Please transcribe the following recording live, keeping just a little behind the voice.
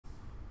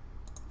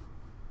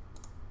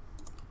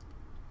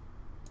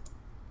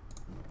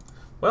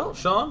Well,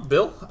 Sean,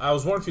 Bill, I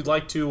was wondering if you'd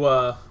like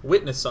to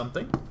witness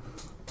something.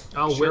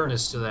 I'll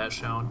witness to that,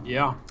 Sean.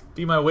 Yeah.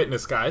 Be my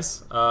witness,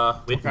 guys.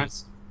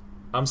 Witness.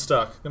 I'm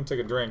stuck. I'm gonna take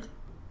a drink.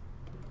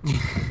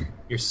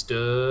 You're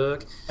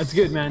stuck. That's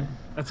good, man.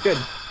 That's good.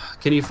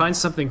 Can you find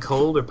something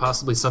cold or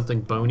possibly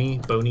something bony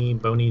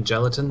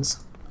gelatins?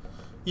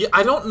 Yeah,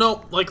 I don't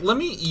know. Like, let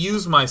me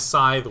use my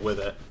scythe with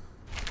it.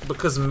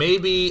 Because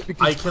maybe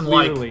I can,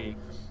 like,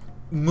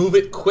 move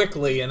it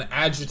quickly and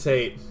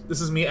agitate.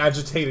 This is me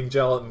agitating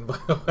gelatin, by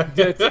the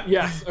way.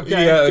 Yes, okay,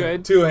 yeah,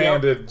 good.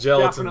 two-handed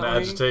gelatin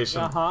definitely.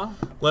 agitation. Uh-huh.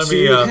 Let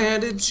me,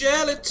 Two-handed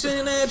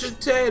gelatin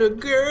agitator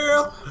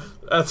girl.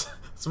 That's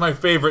my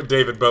favorite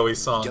David Bowie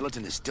song.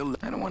 Gelatin is still...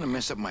 I don't want to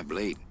mess up my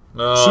blade.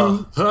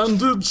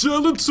 Two-handed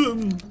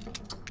gelatin.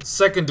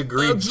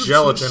 Second-degree Agitation.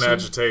 gelatin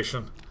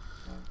agitation.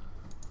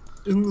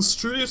 In the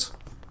street.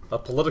 A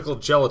political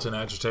gelatin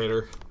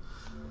agitator.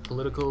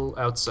 Political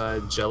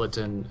outside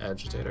gelatin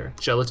agitator.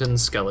 Gelatin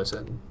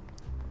skeleton.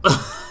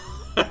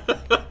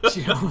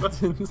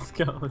 Gelatin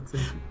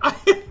skeleton.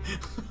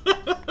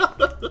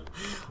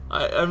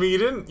 I mean, you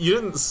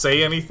didn't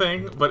say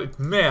anything, but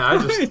man, I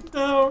just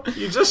No.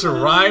 you just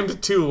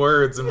rhymed two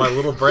words, and my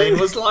little brain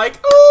was like,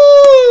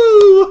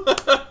 ooh.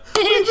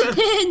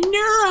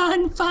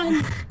 Neuron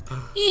fun.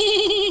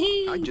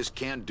 I just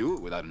can't do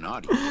it without an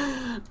audience.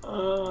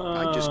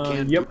 I just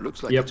can't do it.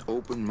 Looks like it's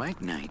open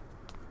mic night.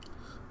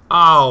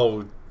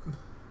 Oh.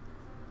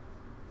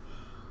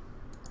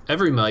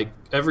 Every night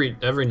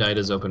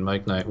is open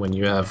mic night when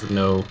you have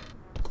no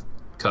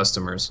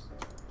customers.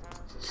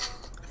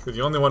 If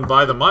you only want to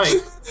buy the mic,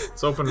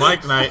 it's open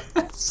mic night.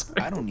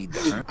 I don't need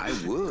that. I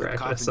would. Crack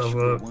Cotton myself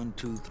sugar, up. 1,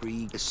 2,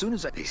 3. As soon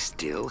as they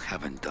still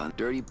haven't done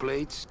dirty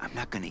plates. I'm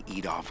not gonna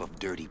eat off of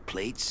dirty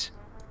plates.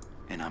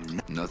 And I'm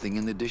nothing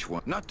in the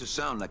dishwasher. Not to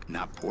sound like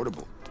not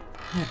portable.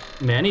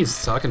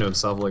 Manny's talking to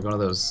himself like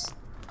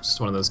just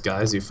one of those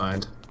guys you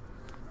find.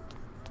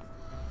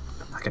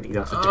 I'm not gonna eat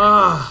off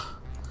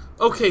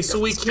a Okay, so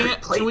we can't.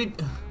 Can we?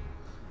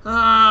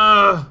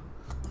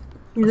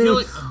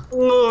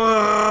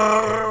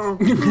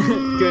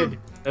 Good.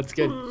 That's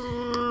good.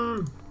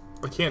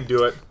 I can't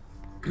do it.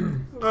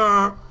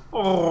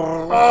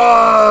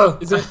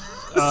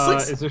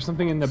 Is there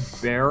something in the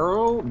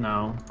barrel?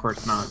 No, of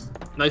course not.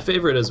 My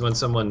favorite is when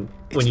someone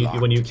when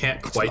you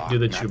can't quite do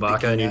the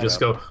Chewbacca and you just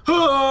go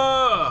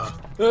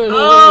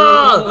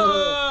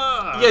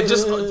Yeah,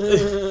 just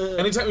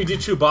anytime you do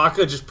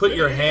Chewbacca, just put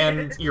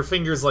your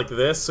fingers like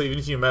this, so even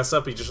if you mess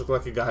up, you just look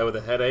like a guy with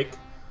a headache.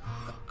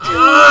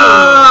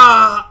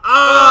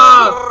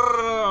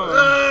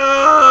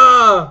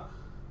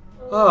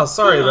 Oh,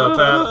 sorry about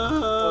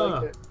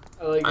that.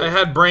 I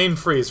had brain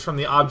freeze from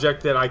the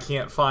object that I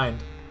can't find.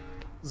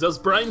 There's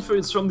brain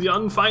freeze from the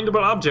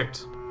unfindable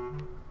object.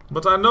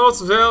 But I know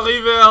it's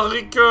very,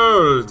 very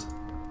cold.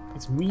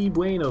 It's muy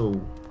bueno.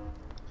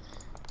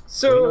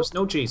 So Buenos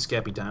noches,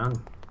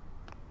 Capitan.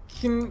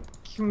 can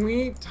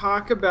we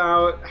talk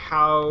about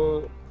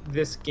how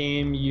this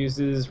game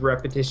uses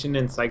repetition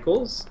and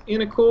cycles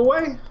in a cool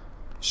way?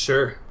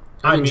 Sure.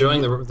 I'm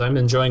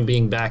enjoying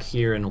being back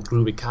here in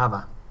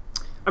Rubikava.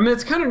 I mean,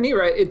 it's kind of neat,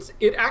 right?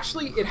 It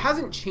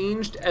hasn't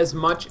changed as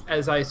much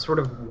as I sort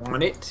of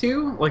want it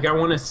to. Like, I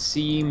want to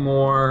see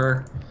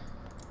more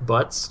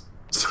Butts.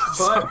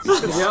 butts.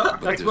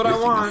 Yep, that's what I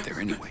want. There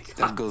anyway.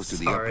 That goes to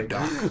the upper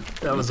dock.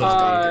 That was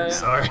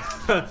sorry.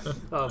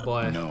 Oh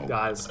boy, No.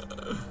 guys.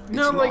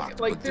 No, It's locked,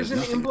 like but there's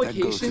there's an nothing.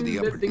 That goes to implication the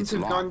that upper- things it's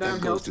have locked. gone That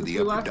downhill goes to since the we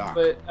upper left, dock,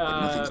 but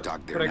but nothing's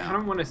docked there I now. kind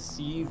of want to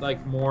see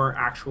like more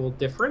actual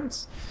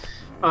difference.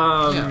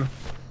 Like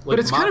But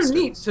it's kind of monsters.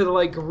 neat to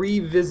like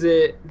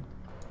revisit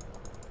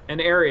an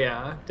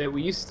area that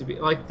we used to be.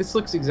 Like, this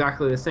looks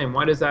exactly the same.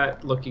 Why does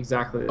that look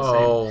exactly the same?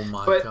 Oh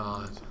my But-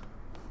 god.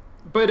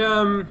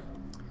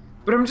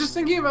 But I'm just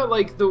thinking about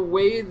like the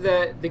way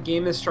that the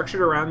game is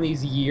structured around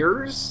these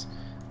years,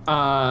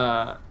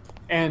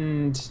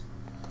 and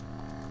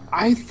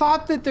I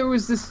thought that there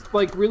was this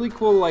like really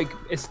cool like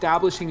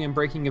establishing and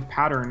breaking of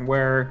pattern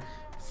where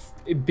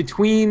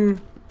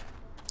between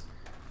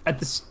at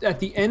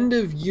the end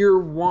of year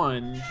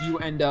one you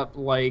end up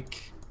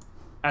like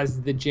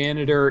as the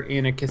janitor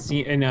in a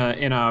casino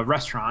in a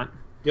restaurant.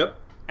 Yep.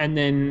 And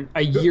then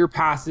a year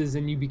passes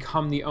and you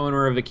become the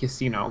owner of a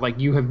casino. Like,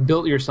 you have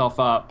built yourself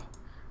up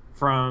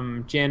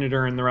from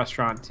janitor in the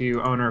restaurant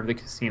to owner of the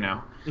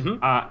casino.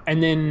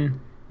 And then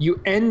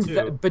you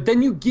end but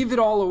then you give it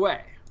all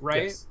away,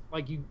 right? Yes.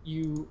 Like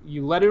you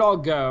let it all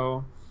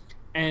go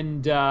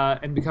and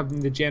become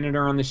the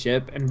janitor on the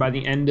ship, and by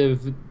the end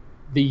of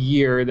the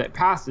year that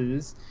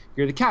passes,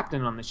 you're the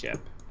captain on the ship.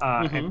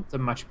 And it's a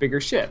much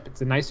bigger ship.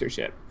 It's a nicer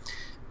ship.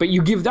 But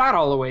you give that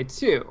all away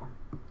too.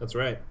 That's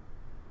right.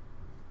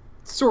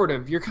 Sort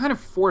of. You're kind of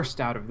forced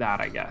out of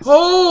that, I guess.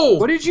 Oh!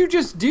 What did you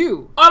just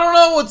do? I don't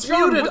know. It's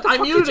John, muted. what the I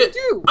fuck muted did it.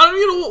 you do? I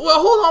muted. Well,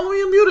 hold on. Let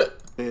me unmute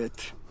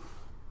it.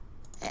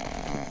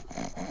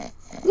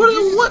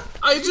 What?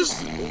 I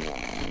just.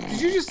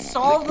 Did you just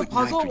solve the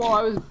puzzle while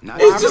I was...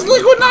 It's just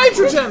liquid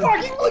nitrogen.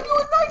 Fucking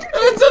liquid nitrogen.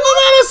 It's in the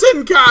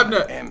medicine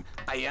cabinet.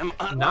 I am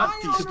Not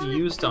to be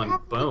used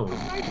on bone.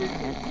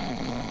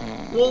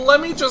 Well,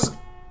 let me just...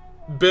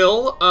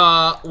 Bill,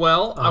 I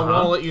want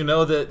to let you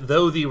know that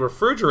though the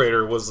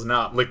refrigerator was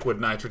not liquid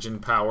nitrogen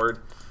powered,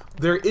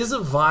 there is a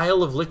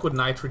vial of liquid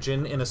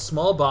nitrogen in a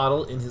small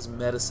bottle in his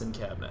medicine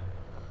cabinet.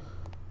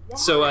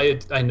 So I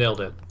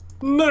nailed it.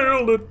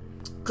 Nailed it!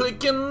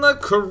 Clicking the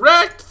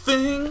correct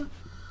thing!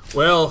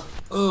 Well,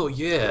 oh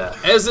yeah.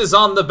 as is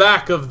on the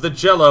back of the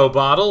Jell-O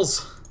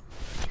bottles,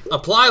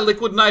 apply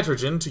liquid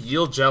nitrogen to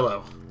yield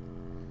Jell-O.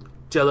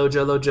 Jello,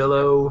 Jello,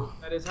 Jello.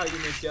 That is how you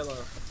make Jell-O.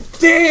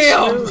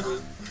 Damn!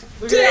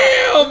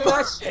 Damn!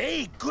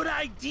 Hey, good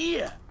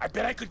idea. I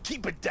bet I could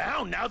keep it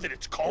down now that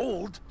it's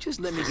cold.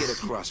 Just let me get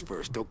across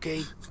first,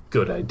 okay?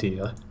 Good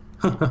idea.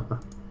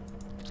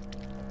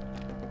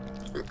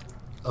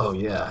 Oh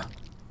yeah.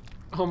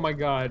 Oh my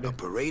god. A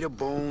parade of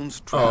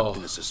bones trapped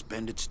in a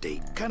suspended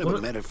state. Kind of a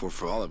metaphor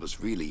for all of us,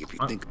 really, if you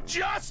think.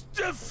 Just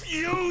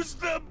defuse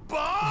the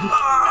bomb!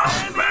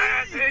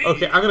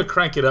 Okay, I'm gonna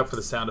crank it up for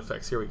the sound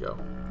effects. Here we go.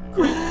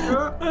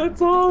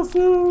 That's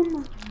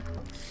awesome!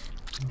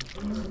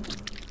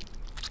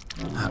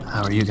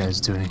 How are you guys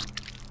doing?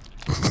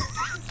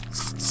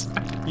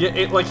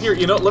 Yeah, like here,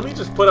 let me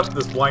just put up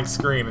this blank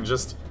screen and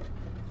just...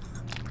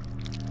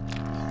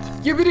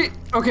 Give it.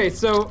 Okay,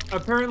 so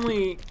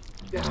apparently,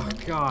 oh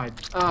god,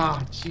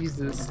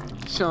 Jesus,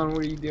 Sean, what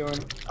are you doing?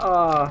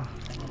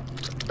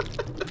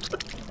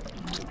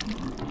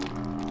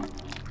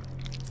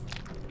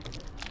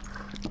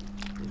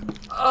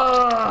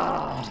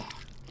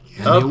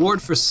 And the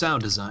award for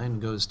sound design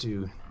goes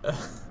to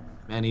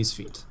Manny's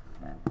feet.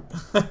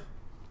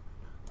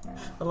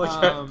 I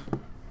like that.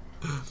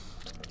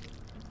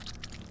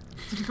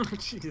 Oh,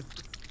 Jesus.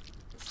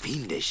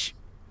 Fiendish.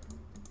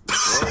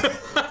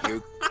 Well,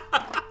 you're...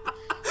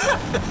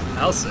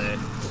 I'll say.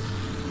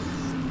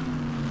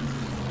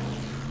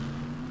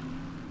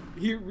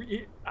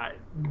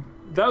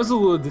 That was a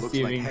little Looks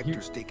deceiving. like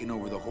Hector's taking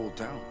over the whole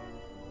town.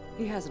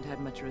 He hasn't had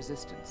much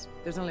resistance.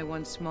 There's only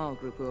one small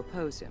group who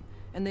oppose him,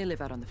 and they live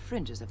out on the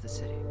fringes of the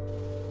city.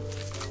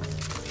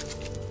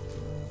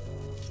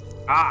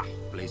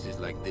 Places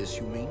like this,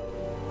 you mean?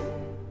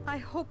 I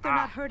hope they're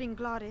not hurting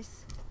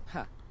Glottis.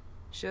 Ha!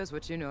 Shows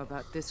what you know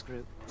about this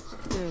group.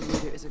 Their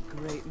leader is a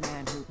great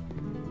man who...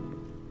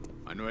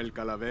 Manuel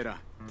Calavera,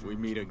 we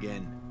meet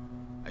again.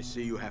 I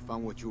see you have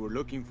found what you were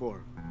looking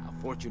for. How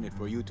fortunate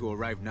for you to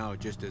arrive now,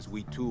 just as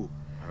we too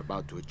are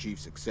about to achieve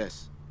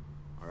success.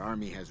 Our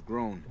army has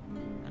grown,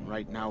 and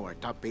right now our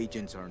top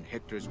agents are in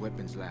Hector's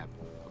weapons lab,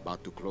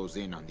 about to close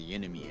in on the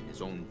enemy in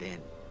his own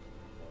den.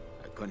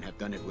 I couldn't have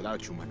done it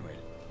without you, Manuel.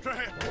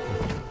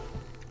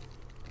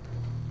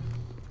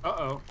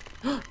 Uh-oh.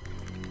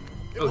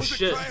 Oh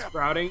shit.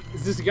 Sprouting?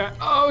 Is this a guy?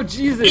 Oh,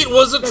 Jesus! It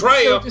was a That's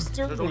trap! so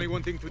disturbing. There's only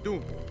one thing to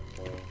do.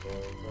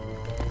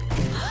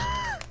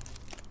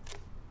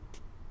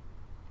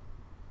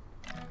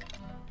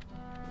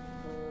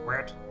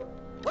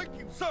 Thank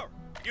you, sir.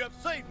 You have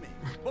saved me.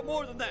 But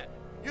more than that,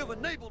 you have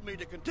enabled me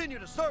to continue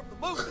to serve the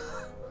movement.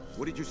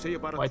 What did you say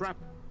about a What? trap?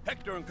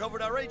 Hector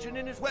uncovered our agent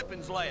in his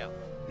weapons lab.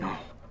 No.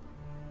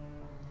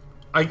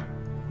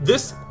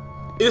 This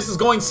is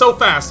going so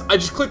fast. I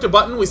just clicked a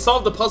button, we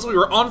solved the puzzle, we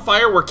were on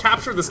fire, we're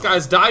captured, this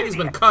guy's died, he's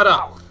been cut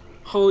up.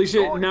 Holy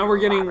shit, now we're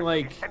getting,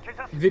 like,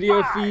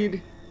 video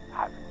feed.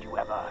 Haven't you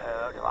ever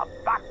heard of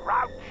a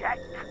background check?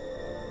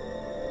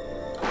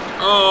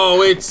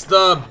 Oh, it's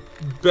the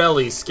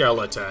belly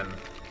skeleton.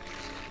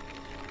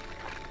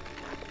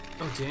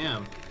 Oh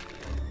damn.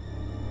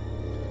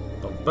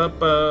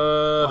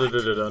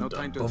 No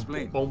time to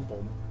explain.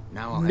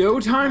 Now I'll have No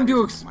to time to manage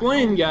my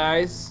explain, own.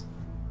 guys.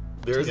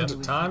 There isn't a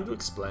time to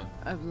explain.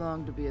 I've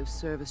longed to be of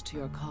service to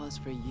your cause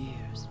for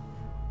years.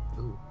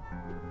 Ooh.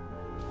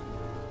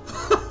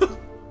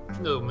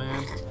 No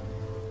man.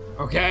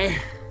 Okay.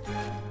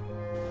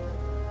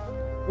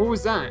 What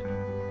was that?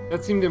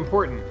 That seemed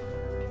important.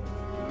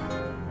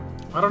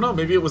 I don't know,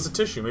 maybe it was a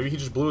tissue. Maybe he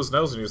just blew his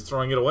nose and he was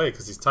throwing it away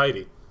because he's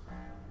tidy.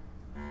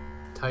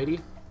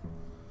 Tidy.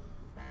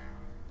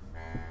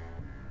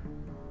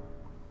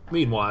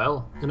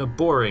 Meanwhile, in a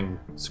boring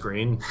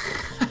screen.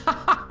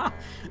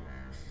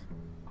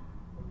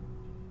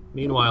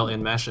 Meanwhile,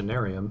 in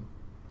Machinarium.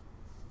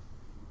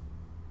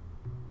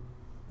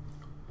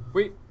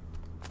 Wait.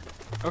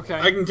 Okay.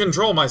 I can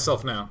control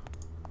myself now.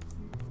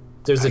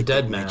 There's a I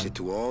dead take man. Meche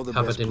to all the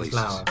covered best in places.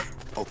 flour.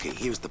 Okay,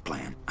 here's the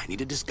plan. I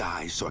need a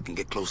disguise so I can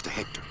get close to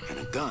Hector, and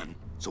a gun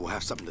so we'll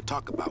have something to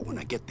talk about when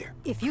I get there.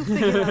 If you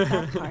figure out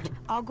that part,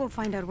 I'll go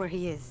find out where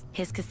he is.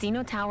 His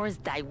casino tower is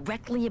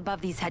directly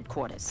above these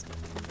headquarters.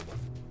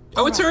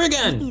 Oh, it's her Be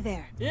again!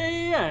 there.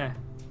 Yeah.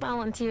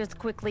 Volunteers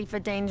quickly for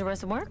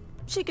dangerous work.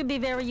 She could be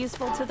very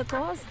useful to the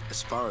cause.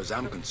 As far as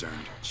I'm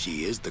concerned,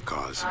 she is the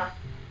cause.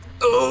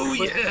 Oh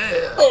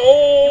yeah!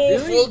 Oh,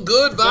 Really? for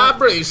good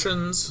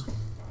vibrations.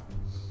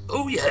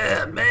 Oh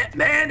yeah,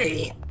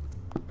 Manny!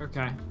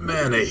 Okay.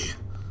 Manny.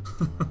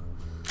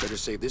 Better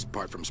save this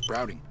part from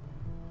sprouting.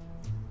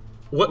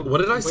 What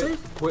did I say?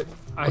 What?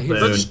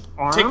 boon. His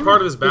arm? Take part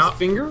of his bout.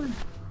 finger?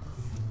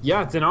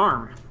 Yeah, it's an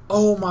arm.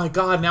 Oh my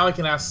god, now I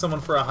can ask someone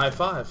for a high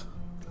five.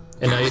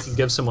 And now you can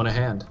give someone a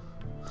hand.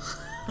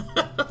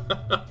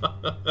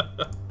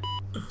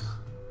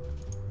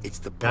 It's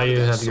the Now part you of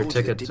that have your soldier that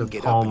ticket didn't to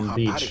get Palm up and hop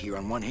Beach. out of here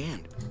on one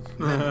hand.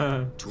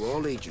 Remember, to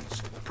all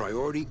agents,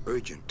 priority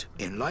urgent.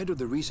 In light of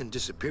the recent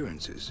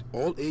disappearances,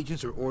 all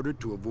agents are ordered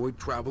to avoid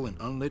travel in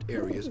unlit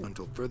areas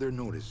until further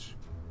notice.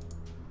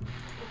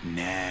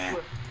 Nah.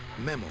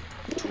 Memo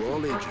to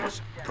all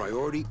agents,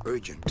 priority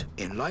urgent.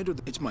 In light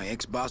of it's my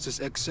ex-boss's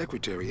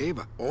ex-secretary,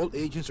 Ava. All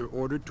agents are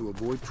ordered to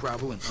avoid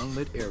travel in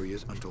unlit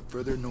areas until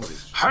further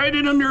notice. Hide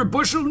it under a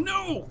bushel,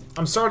 no!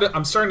 I'm starting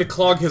to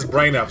clog his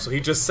brain up, so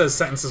he just says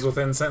sentences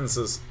within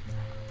sentences.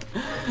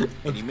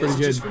 Any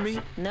messages for me?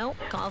 Nope,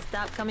 calls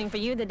stopped coming for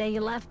you the day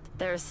you left.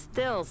 They're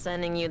still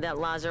sending you that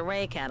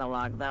lingerie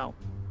catalog, though.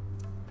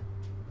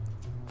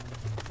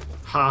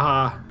 Ha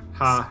ha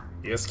ha.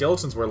 Yeah,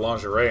 skeletons wear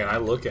lingerie, and I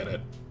look at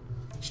it.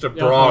 Just a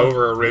bra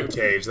over a rib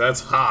cage. That's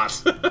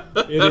hot.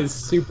 It is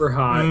super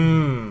hot.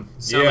 Sound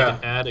yeah. like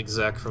an ad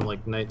exec from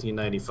like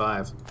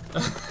 1995.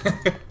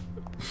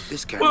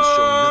 This cat is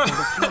showing nothing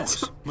but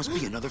flaws. Must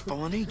be another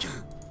fallen agent.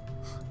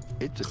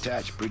 It's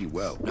attached pretty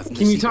well. Nothing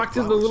Can you see talk but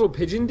to the flowers. little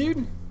pigeon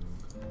dude?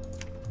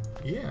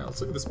 Yeah,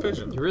 let's look at this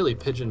pigeon. You really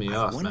pigeon me I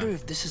off, wonder man.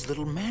 if this is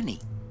little Manny.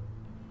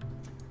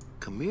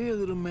 Come here,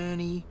 little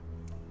Manny.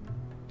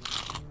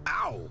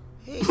 Ow!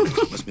 Hey,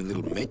 must be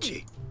little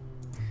Meche.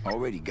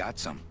 Already got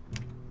some.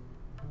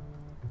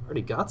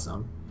 Already got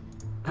some.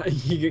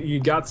 You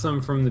got some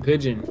from the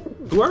pigeon.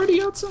 Who already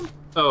got some?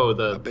 Oh,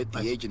 I bet the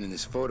agent in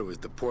this photo is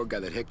the poor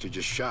guy that Hector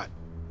just shot.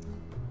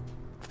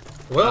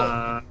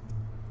 Well,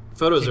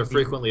 photos are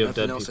frequently of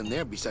Nothing dead else people. in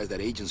there besides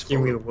that agent's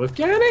Can we photo. look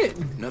at it?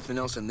 Nothing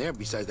else in there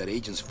besides that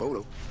agent's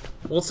photo.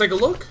 well, let's take a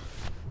look.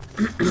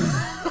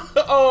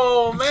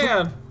 Oh,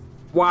 man.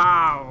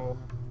 Wow.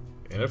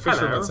 In a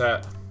fisherman's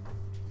hat.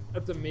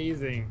 That's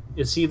amazing.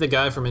 Is he the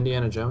guy from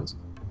Indiana Jones?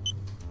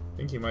 I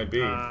think he might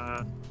be.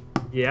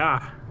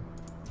 Yeah.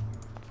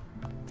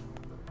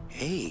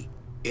 Hey,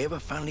 Eva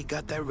finally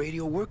got that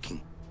radio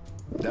working.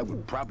 That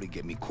would probably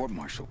get me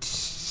court-martialed.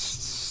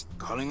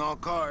 Calling all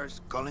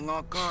cars, calling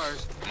all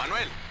cars.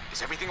 Manuel,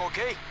 is everything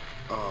okay?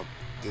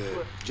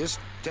 Just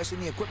testing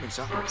the equipment,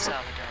 sir.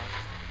 Salvador,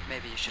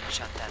 maybe you should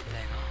shut that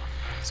thing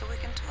off so we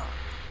can talk.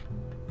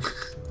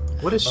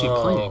 What is she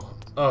playing?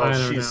 I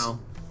don't know.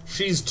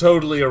 She's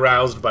totally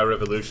aroused by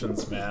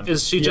revolutions, man.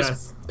 Is she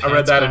just? I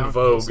read that in pants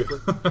Vogue.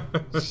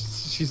 bound?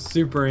 She's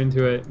super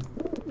into it.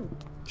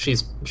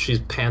 She's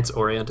pants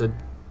oriented.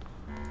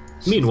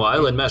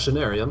 Meanwhile, in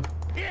Machinarium.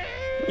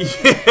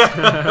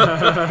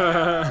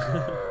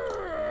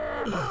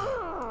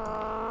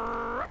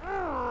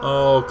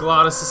 Oh,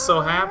 Glottis is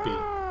so happy.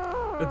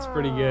 That's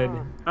pretty good.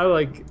 I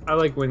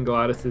like when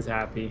Glottis is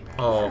happy.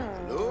 Oh.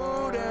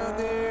 Hello down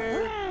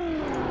there.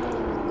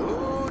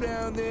 Hello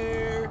down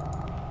there.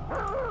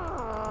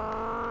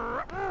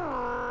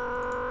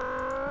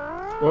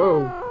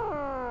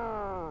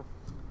 Whoa.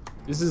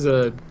 This is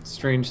a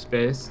strange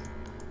space.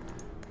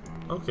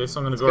 Okay, so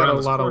I'm gonna It's go got around a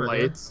this lot of corner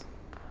here. lights.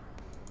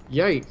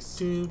 Yikes.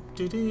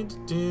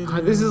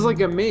 This is like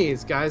a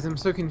maze, guys. I'm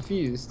so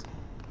confused.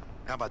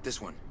 How about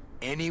this one?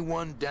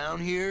 Anyone down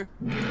here?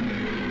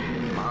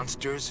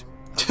 Monsters?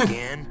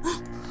 Again?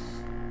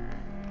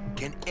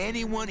 Can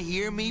anyone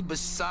hear me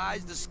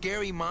besides the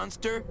scary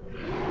monster?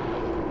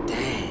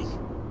 Dang.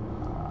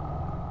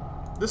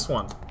 This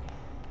one.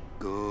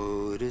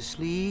 Go to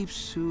sleep,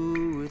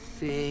 sure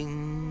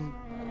thing.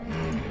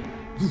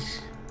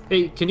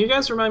 Hey, can you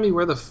guys remind me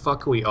where the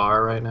fuck we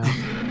are right now?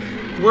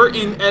 We're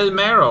in El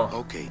Mero.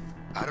 Okay,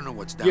 I don't know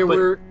what's down Yeah,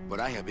 there, but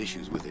I have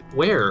issues with it.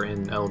 Where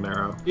in El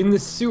Mero? In the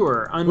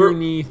sewer,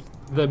 underneath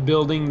the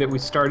building that we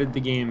started the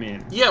game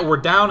in. Yeah, we're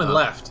down and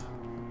left.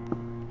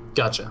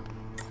 Gotcha.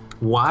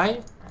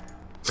 Why?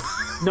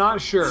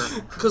 Not sure.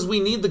 Because we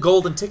need the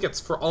golden tickets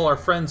for all our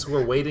friends who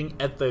are waiting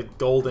at the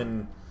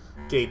Golden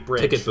Gate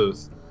Bridge. Ticket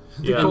booth.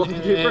 Yeah.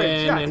 Golden Gate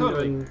Bridge. Yeah,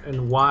 totally.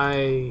 And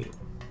why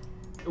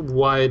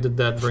did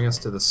that bring us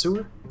to the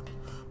sewer?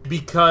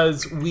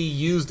 Because we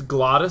used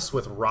Glottis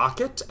with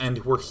Rocket,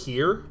 and we're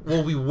here.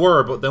 Well, we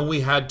were, but then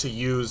we had to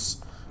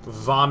use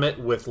Vomit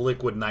with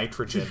liquid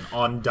nitrogen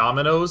on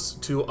Domino's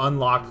to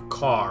unlock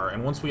Car.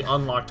 And once we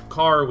unlocked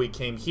Car, we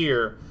came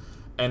here,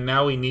 and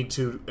now we need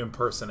to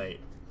impersonate.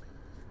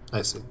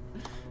 I see.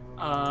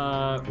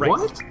 Right.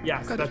 What?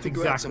 Yes, Gotta that's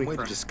figure out some exactly way to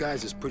correct.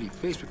 disguise this pretty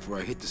face before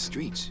I hit the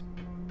streets.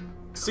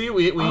 See,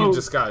 we need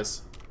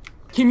disguise.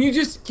 Can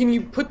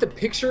you put the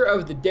picture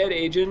of the dead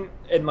agent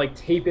and like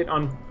tape it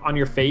on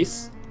your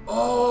face?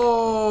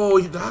 Oh,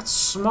 that's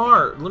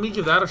smart. Let me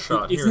give that a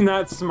shot. Isn't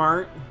that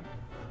smart?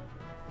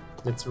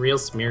 It's real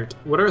smeared.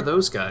 What are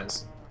those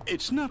guys?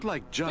 It's not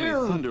like Johnny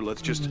They're Thunder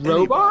lets just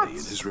robots? anybody in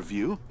his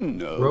review.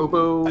 No.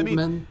 Robo I mean,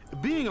 men?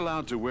 being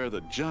allowed to wear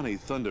the Johnny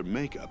Thunder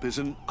makeup is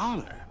an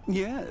honor.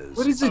 Yes.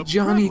 What is a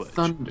Johnny privilege.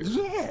 Thunder?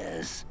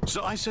 Yes.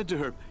 So I said to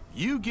her,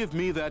 you give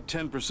me that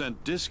 10%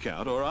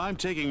 discount or I'm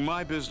taking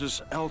my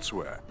business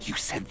elsewhere. You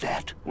said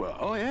that? Well,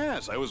 oh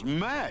yes, I was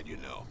mad, you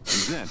know.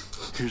 And then,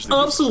 here's the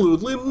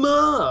Absolutely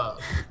mad.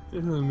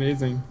 This is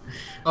amazing.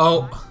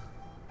 Oh,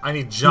 I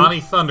need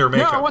Johnny Thunder No,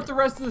 makeup. I want the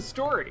rest of the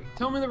story.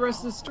 Tell me the rest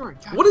of the story.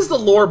 God. What is the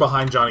lore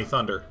behind Johnny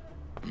Thunder?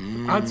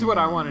 That's what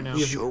I want to know.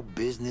 Show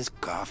business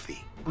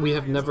coffee. We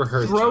have never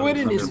heard. Throw Johnny it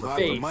in Thunder his before.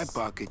 face. In my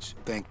pockets,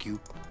 thank you.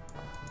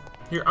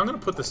 Here, I'm gonna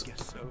put this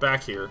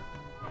back here.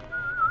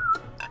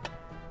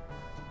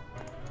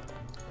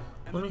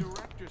 And the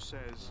director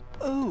says,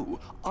 "Oh,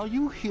 are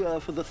you here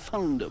for the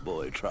Thunder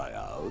Boy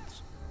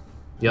tryouts?"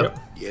 Yep.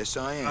 Yes,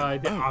 I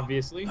am.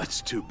 Obviously.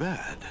 That's too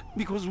bad,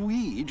 because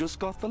we just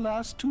got the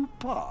last 2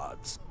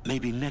 parts.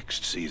 Maybe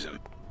next season.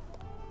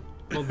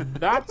 Well,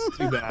 that's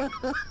too bad.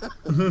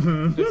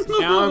 'Cause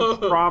now I'm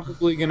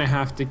probably gonna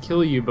have to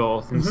kill you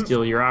both and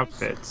steal your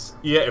outfits.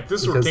 Yeah, if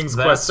this were Because King's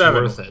that's Quest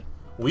 7, worth it.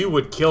 we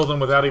would kill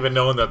them without even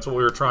knowing that's what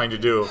we were trying to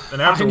do.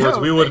 And afterwards, know,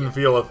 we wouldn't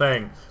feel a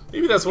thing.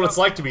 Maybe that's what it's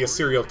like to be a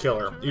serial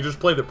killer. You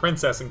just play the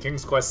princess in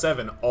King's Quest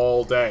 7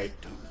 all day.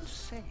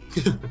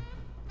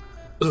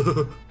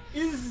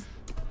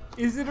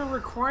 Is it a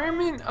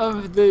requirement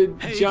of the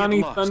Hey, Johnny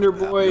get lost, no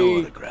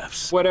Thunderboy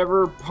autographs.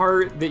 whatever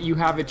part that you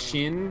have a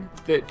chin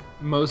that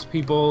most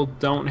people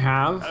don't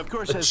have? Of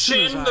course, A as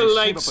soon as chin I the save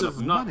likes up of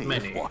enough not money,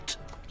 many. What?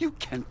 You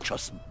can't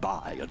just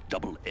buy a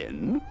double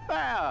N.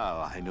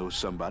 Well, I know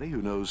somebody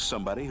who knows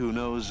somebody who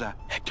knows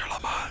Hector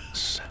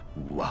Lamans.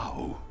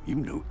 Wow, you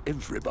know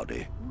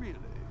everybody. Really?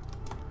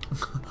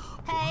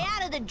 Hey,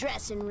 out of the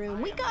dressing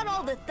room. We got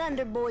all the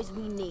Thunder Boys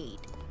we need.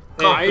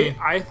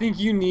 I think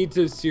you need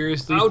to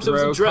seriously Out of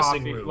throw the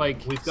dressing coffee, room.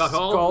 like We've got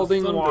all the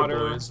scalding Thunder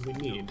water Boys we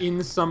need.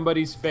 in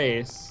somebody's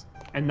face,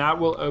 and that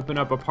will open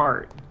up a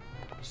part.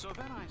 So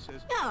then I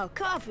says, Oh,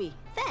 coffee.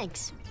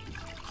 Thanks.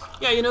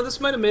 Yeah, you know,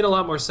 this might have made a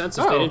lot more sense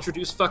if Oh. they'd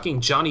introduced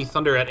fucking Johnny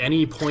Thunder at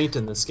any point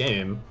in this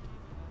game.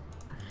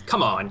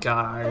 Come on,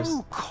 guys.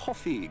 oh,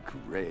 coffee,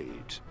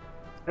 great.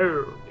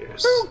 Oh,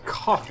 yes.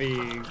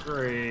 Coffee,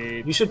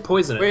 great. You should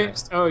poison it Wait,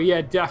 next. oh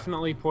yeah,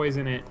 definitely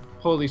poison it.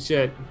 Holy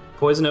shit.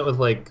 Poison it with,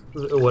 like,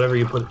 whatever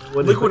you put. What do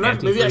you Liquid put,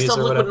 nitrogen. Maybe I antifreeze still or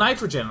have liquid whatever?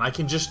 nitrogen. I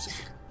can just.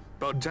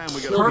 About time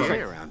we got Perfect.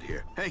 a PA around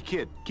here. Hey,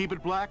 kid, keep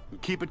it black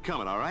and keep it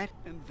coming, all right?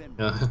 And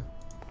then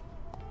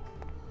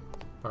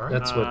All right.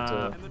 That's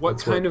what. What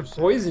that's kind of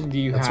poison do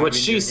you have? That's what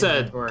in she your said.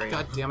 inventory?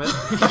 God damn it.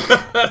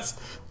 That's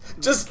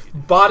just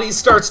body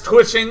starts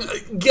twitching.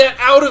 Get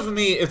out of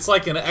me! It's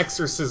like an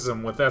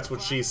exorcism with that's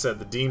what she said.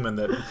 The demon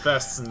that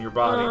infests in your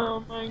body.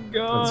 Oh my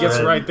god.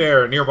 It's right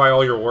there, nearby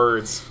all your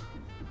words.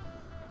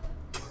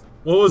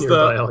 What was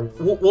Nearby all your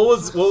what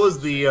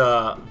was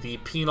the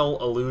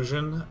penal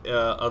illusion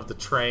of the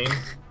train?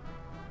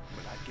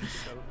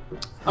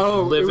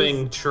 Oh,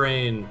 Living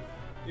train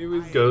It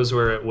was goes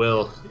where it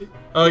will.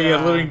 Oh yeah,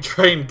 Yeah. living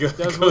train does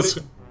what goes.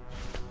 it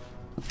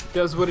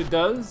does what it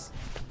does.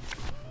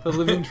 The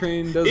living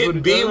train does what It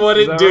it be does. what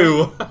Is it that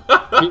do.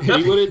 right?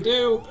 Be what it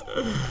do.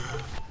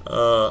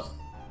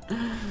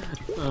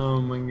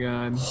 Oh my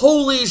god.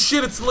 Holy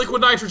shit! It's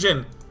liquid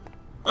nitrogen.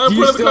 I'm Do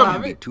you putting still the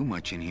have Be it? too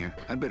much in here.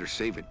 I'd better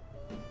save it.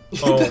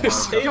 Oh my Better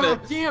save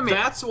God it. damn it.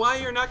 That's why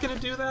you're not gonna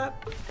do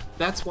that?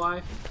 That's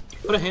why.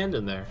 Put a hand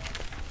in there.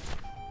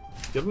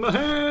 Give him a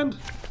hand.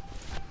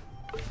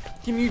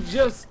 Can you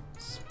just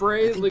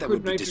spray I think that liquid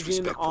would be nitrogen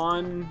disrespectful.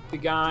 on the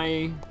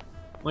guy?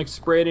 Like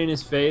spray it in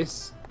his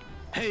face?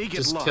 hey, get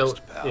Just lost, kill-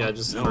 pal. yeah,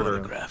 just no murder him.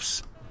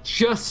 autographs.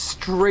 Just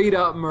straight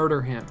up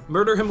murder him.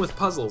 Murder him with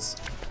puzzles.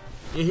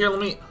 You here? Let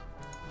me.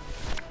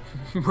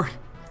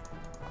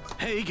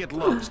 Hey, get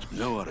lost.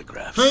 No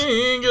autographs.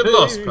 Hey, get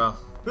lost, pal.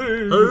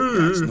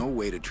 That's no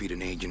way to treat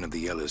an agent of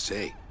the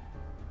LSA.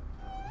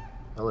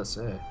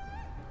 LSA.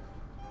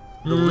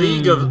 The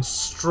League of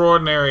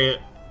Extraordinary.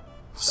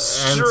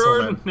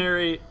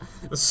 Extraordinary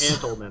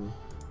Antleman.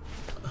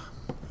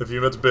 If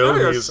you met Bill,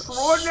 They're he's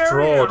extraordinary.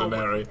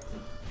 extraordinary.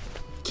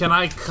 Can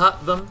I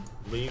cut them?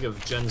 League of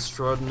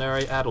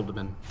Genstraordinary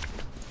Adelman.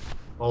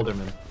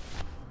 Alderman.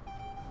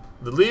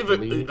 The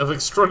League of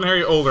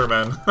Extraordinary Older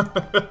Men.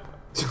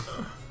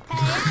 Hey,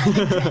 out of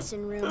the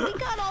dressing room. We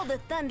got all the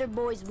Thunder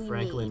Boys we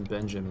Franklin need.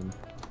 Benjamin.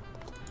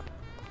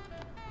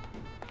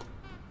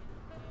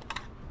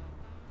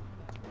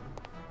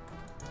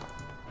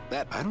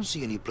 I don't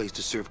see any place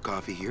to serve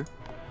coffee here.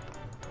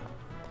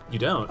 You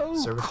don't. Oh,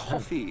 Serve it.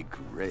 coffee,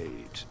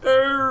 great.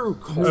 Oh,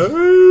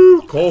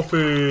 Oh,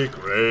 coffee,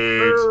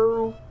 great.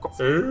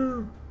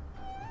 Oh.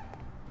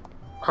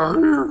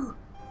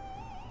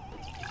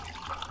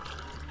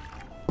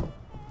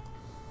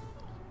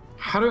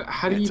 How do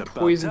It's you about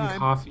poison time.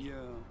 coffee?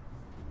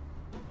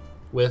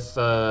 With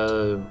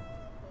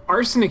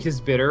Arsenic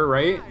is bitter,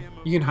 right?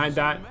 You can hide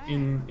that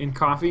in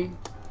coffee.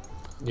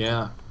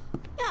 yeah.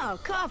 Oh,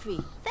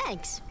 coffee.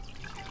 Thanks.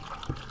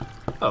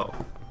 Oh,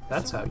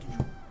 that's how you.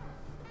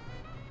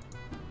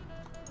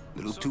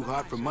 Little too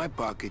hot for my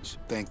pockets,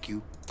 thank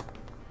you.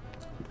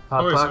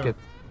 Hot Oh, sorry. pocket.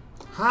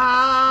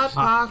 Hot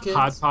pockets.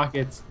 Hot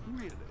pockets.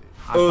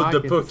 Hot Oh,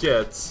 the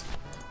pockets.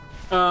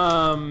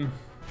 pockets.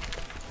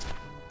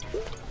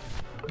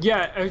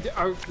 Yeah,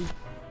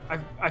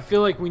 I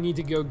feel like we need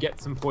to go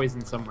get some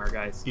poison somewhere,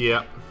 guys.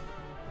 Yeah.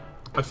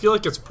 I feel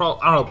like it's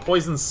probably, I don't know,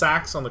 poison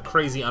sacks on the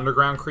crazy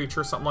underground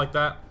creature, something like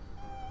that.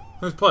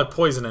 There's probably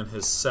poison in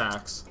his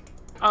sacks.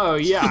 Oh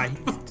yeah,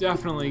 he's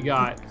definitely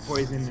got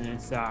poison in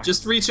his sack.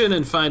 Just reach in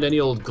and find any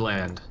old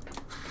gland.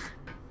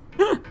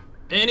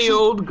 Any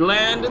old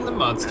gland in the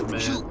monster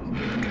man.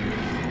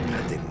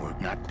 That didn't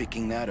work. Not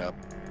picking that up.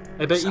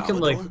 I bet you can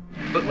like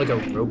Salvador? put like a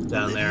rope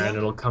down there and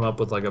it'll come up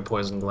with like a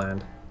poison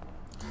gland.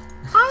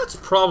 That's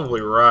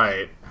probably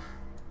right.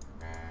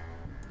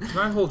 Can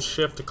I hold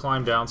shift to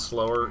climb down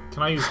slower?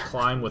 Can I use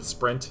climb with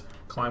sprint?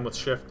 Climb with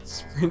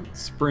shift?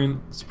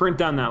 Sprint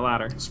down that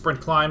ladder.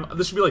 Sprint climb.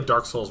 This should be like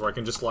Dark Souls where I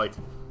can just like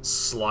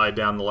slide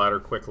down the ladder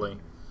quickly.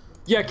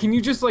 Yeah, can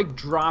you just like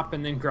drop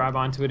and then grab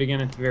onto it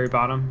again at the very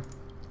bottom?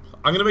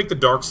 I'm gonna make the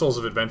Dark Souls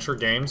of adventure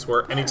games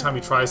where anytime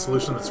you try a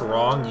solution that's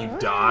wrong, you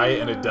die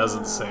and it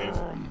doesn't save.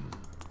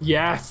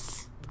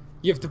 Yes!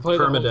 You have to play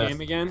the whole Permadeath.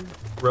 game again?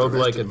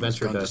 Roguelike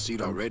adventure gone to death seat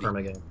from already.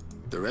 Permagame.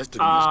 The rest of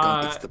them is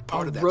gone. It's the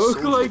part of that soul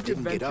that roguelike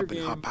didn't get up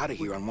adventure and hop game out of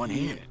here on one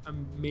hand.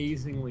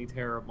 Amazingly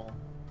terrible.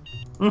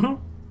 Mm-hmm.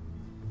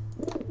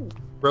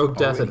 Rogue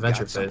Death Already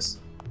adventure got some. phase.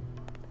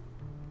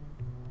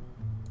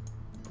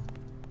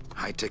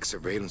 High-tech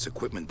surveillance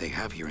equipment they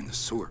have here in the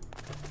sewer.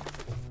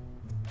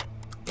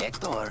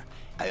 Hector,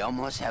 I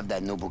almost have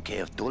that new bouquet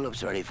of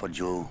tulips ready for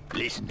you.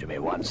 Listen to me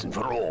once and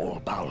for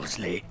all,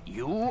 Bowsley.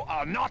 You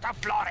are not a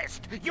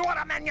florist. You are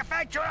a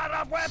manufacturer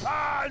of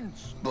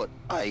weapons. But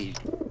I...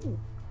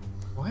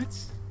 What?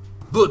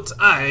 But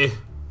I...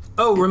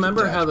 Oh,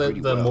 remember how the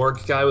pretty well.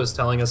 morgue guy was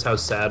telling us how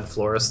sad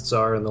florists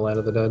are in the Land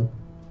of the Dead?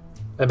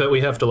 I bet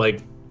we have to,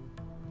 like,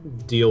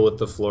 deal with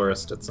the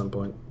florist at some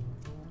point.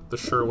 The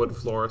Sherwood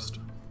florist.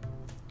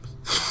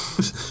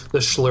 The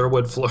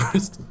Schlurwood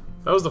florist.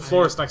 That was the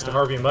florist next to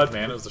Harvey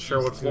Mudman. It was the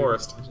Sherwood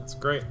florist. It's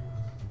great.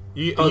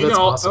 You Oh, can that's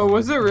all, awesome. Oh,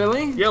 was it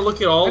really? Yeah,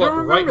 look it all I don't up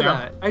remember right now.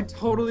 that. I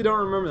totally don't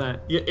remember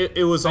that. Yeah,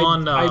 it was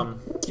on. I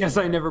guess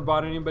I never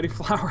bought anybody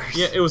flowers.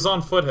 Yeah, it was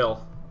on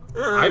Foothill.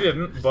 I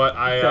didn't, but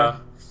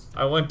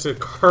I went to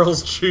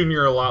Carl's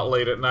Jr. a lot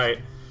late at night,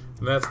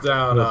 and that's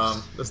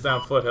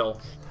down Foothill.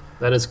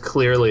 That is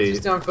clearly...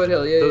 Just down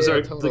Foothill, yeah, those yeah,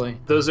 are totally.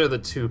 those are the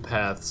two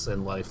paths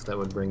in life that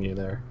would bring you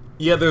there.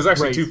 Yeah, there's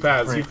actually Right, two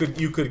paths. right.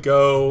 You could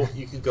go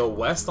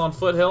west on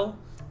Foothill,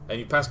 and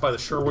you pass by the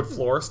Sherwood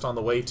Florist on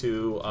the way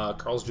to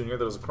Carl's Jr.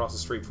 that was across the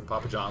street from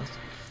Papa John's.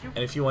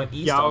 And if you went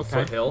east on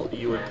Foothill,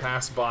 you would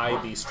pass by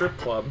the strip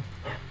club,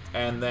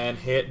 and then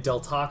hit Del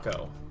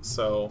Taco.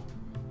 So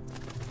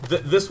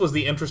this was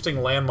the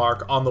interesting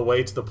landmark on the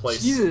way to the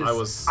place Jesus. I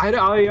was.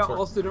 I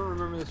also don't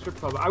remember the strip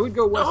club. I would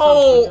go west.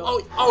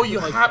 You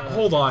have.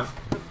 Hold on.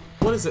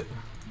 What is it?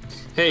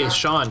 Hey,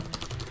 Sean,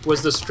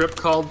 was the strip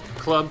club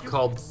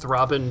called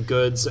Throbbin'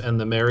 Goods and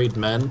the Married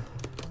Men?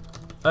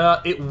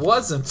 It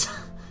wasn't.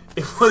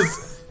 It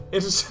was.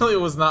 Interestingly,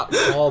 it was not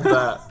called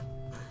that.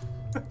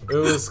 It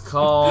was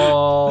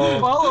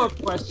called.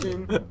 Follow-up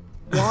question: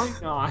 why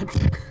not?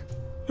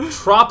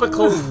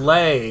 Tropical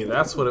Lay.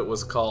 That's what it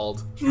was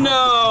called.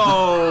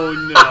 No.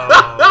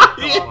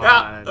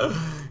 Yeah.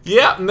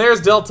 Yeah, and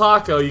there's Del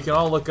Taco. You can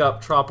all look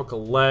up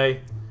Tropical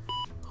Lay.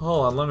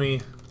 Hold on, let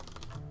me.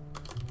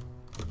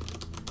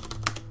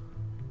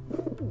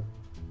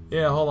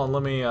 Yeah, hold on,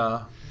 let me.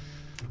 I'm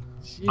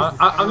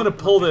gonna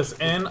pull this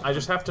in. I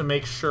just have to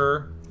make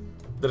sure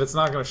that it's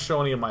not gonna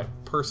show any of my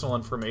personal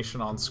information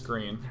on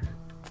screen.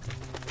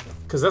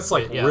 Because that's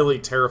like really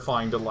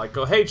terrifying to like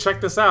go, hey,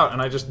 check this out,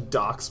 and I just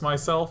dox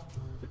myself.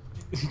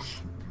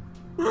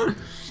 Yeah,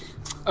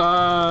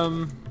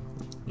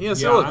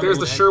 so look, there's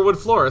the Sherwood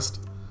Florist.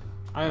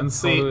 And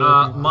see,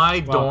 my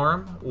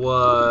dorm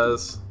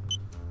was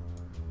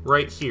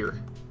right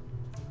here.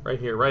 Right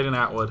here, right in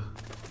Atwood.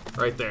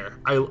 Right there.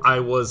 I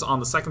was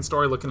on the second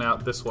story looking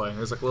out this way.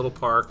 There's like a little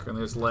park, and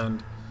there's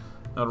Lind.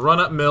 I'd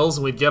run up Mills,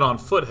 and we'd get on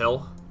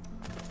Foothill.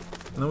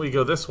 And then we'd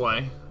go this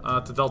way,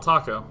 to Del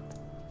Taco.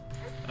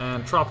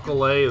 And Tropical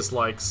Lay is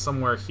like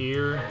somewhere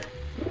here.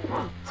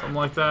 Something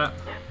like that.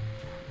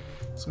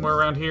 Somewhere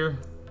around here.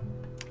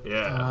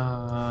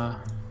 Yeah.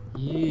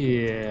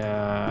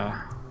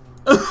 Yeah.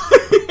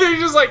 You're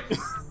just like,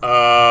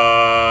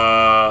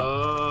 I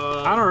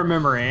don't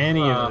remember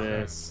any of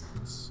this.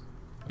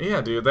 Yeah,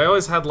 dude, they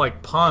always had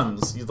like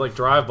puns. You'd like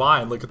drive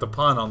by and look at the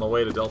pun on the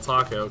way to Del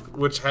Taco,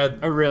 which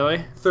had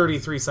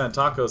 33-cent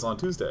tacos on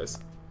Tuesdays.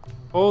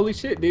 Holy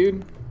shit,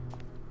 dude.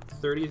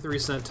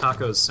 33-cent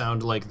tacos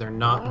sound like they're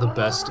not the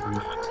best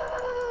meat.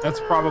 That's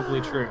probably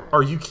true.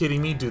 Are you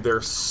kidding me, dude?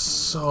 They're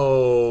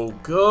so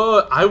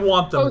good. I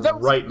want them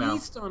right now.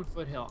 East on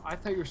Foothill. I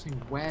thought you were saying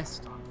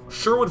west on Foothill.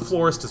 Sherwood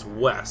Florist is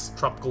west.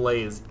 Tropical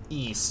Lay is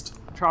east.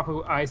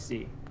 I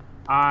see.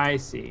 I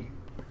see.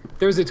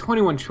 There's a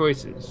 21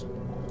 Choices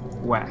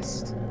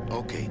west.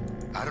 Okay.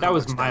 That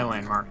was my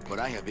landmark. But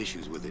I have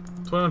issues with it.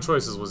 21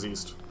 Choices was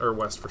east or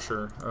west for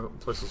sure. That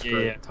place was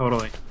great. Yeah,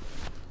 totally.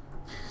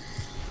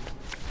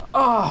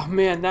 Oh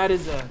man, that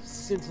is a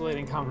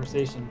scintillating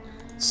conversation.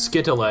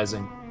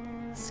 Skittleizing.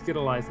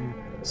 Skittleizing.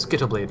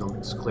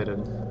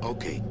 Skittleblading.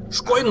 Okay.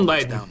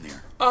 Skoidenblading.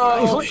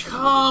 Oh,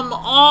 come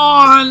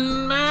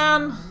on,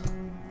 man!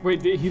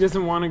 Wait, he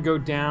doesn't want to go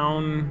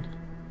down.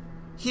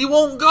 He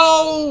won't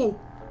go!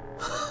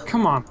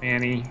 Come on,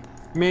 Manny.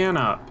 Man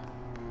up.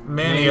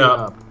 Manny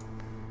up.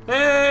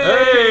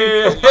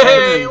 Hey!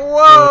 Hey!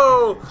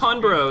 Whoa!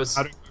 Pun bros.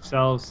 Out of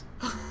yourselves.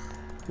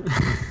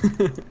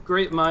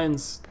 Great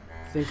minds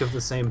think of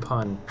the same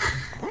pun.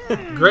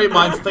 Great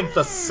minds think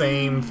the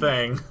same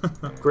thing.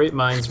 Great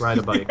minds ride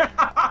a bike.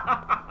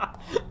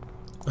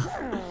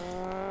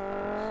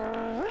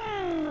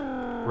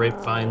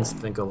 Grapevines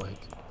think alike.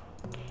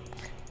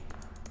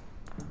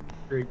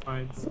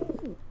 Grapevines.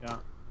 Yeah.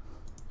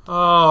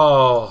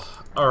 Oh,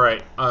 all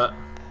right.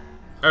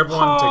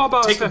 Everyone,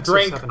 take a 6 or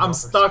drink. $7. I'm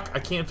stuck. I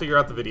can't figure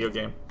out the video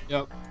game.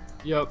 Yep.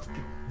 Yep.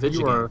 Video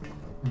You are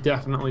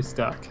definitely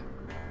stuck.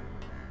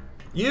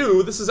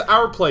 This is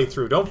our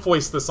playthrough. Don't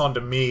foist this onto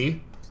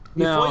me.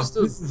 No, this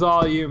is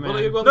all you,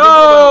 man.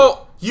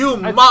 No, you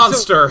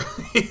monster!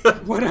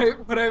 What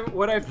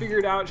I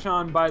figured out,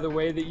 Sean, by the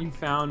way that you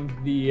found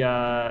the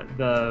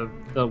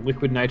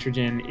liquid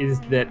nitrogen,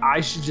 is that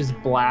I should just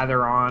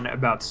blather on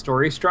about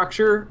story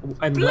structure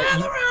and let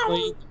you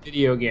play the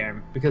video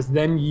game, because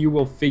then you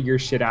will figure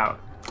shit out.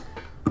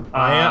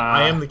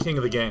 I am the king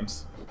of the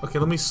games. Okay,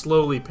 let me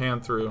slowly pan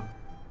through.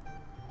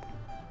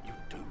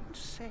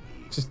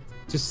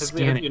 Just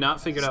scan it. Have you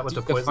not figured out what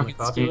to poison the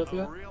coffee with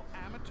yet?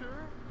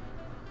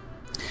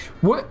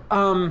 What?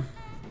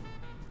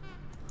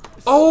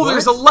 Oh,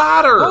 there's a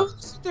ladder! Oh,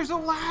 there's a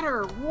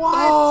ladder! What?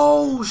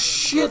 Oh,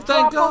 shit,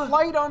 thank God. God!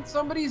 Light on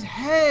somebody's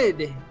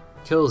head!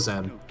 Kill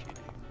Zen.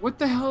 What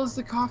the hell is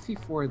the coffee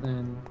for,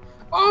 then?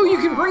 Oh, you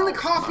can bring the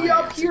coffee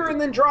up here and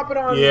then drop it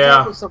on Yeah.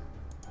 top of something.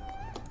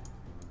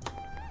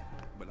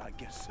 But I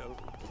guess so.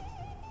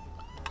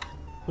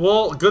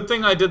 Well, good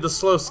thing I did the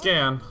slow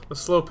scan. The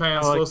slow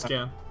pan, slow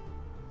scan.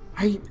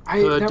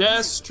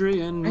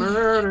 Pedestrian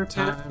murder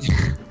time.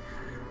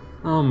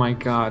 Oh my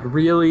God!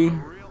 Really,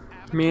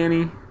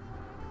 Manny?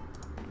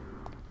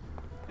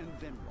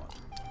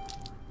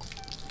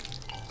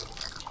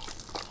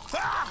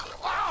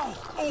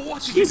 Oh,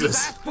 what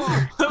Jesus!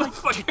 What the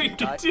fuck are you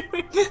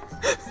doing?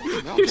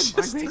 You're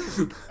just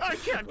I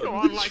can't go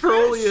on like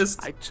trolliest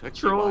this. I took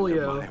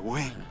trollio. my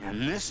wing,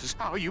 and this is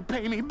how you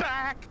pay me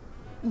back.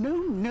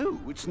 No,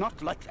 it's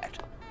not like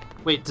that.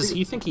 Wait, does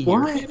he think he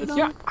What? urinated on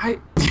Yeah,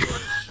 him?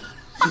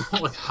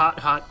 Like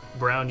hot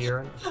brown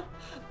urine.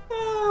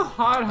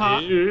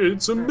 hot.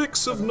 It's a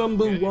mix of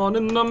number 1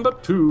 and number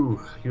 2.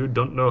 You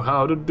don't know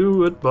how to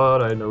do it,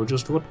 but I know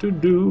just what to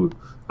do.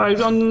 I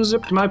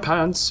unzipped my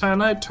pants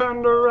and I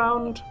turned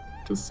around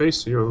to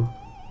face you.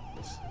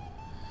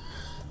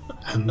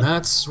 And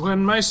that's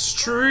when my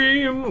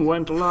stream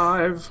went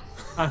live.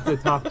 That's the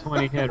top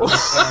 20 hit right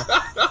there.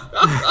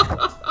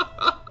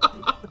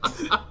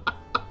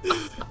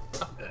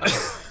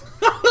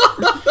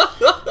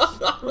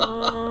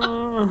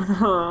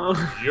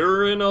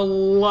 You're in a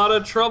lot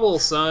of trouble,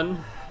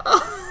 son.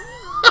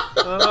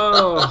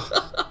 Oh.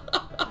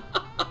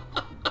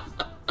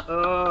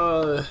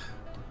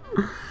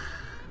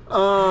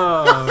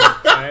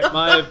 Okay.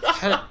 My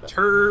pet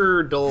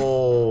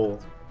turtle.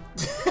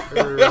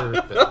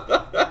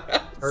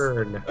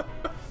 Turd.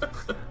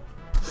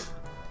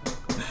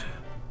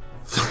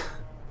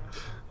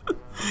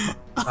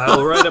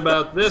 I'll write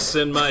about this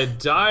in my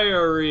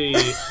diary.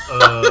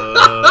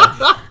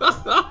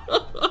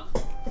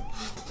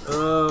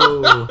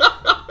 Oh.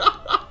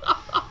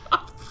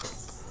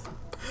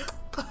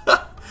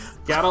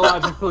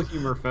 Scatological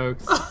humor,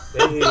 folks.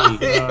 Hey.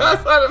 I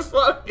thought it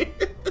funny.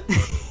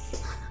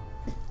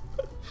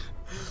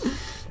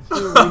 We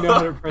know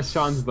how to press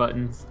Sean's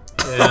buttons.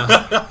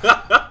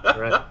 Yeah.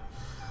 Right.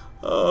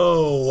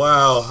 Oh,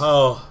 wow.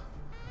 Oh.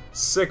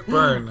 Sick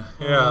burn.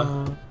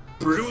 Yeah.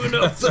 Brewing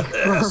up the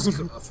ass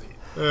coffee.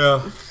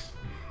 Yeah.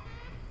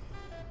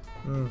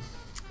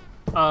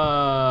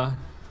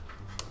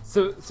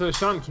 So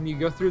Sean, can you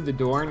go through the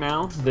door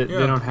now that Yeah.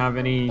 they don't have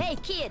any? Hey,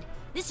 kid,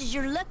 this is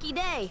your lucky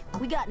day.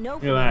 We got no.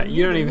 Look at that.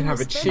 You don't even have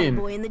a chin.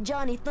 Boy in the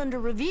Johnny Thunder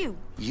Review.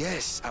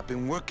 Yes, I've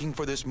been working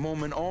for this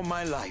moment all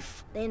my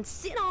life. Then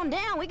sit on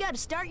down. We got to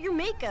start your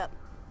makeup.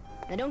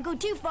 Now don't go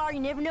too far. You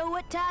never know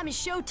what time is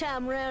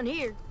showtime around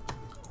here.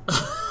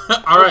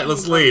 All right,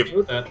 let's leave.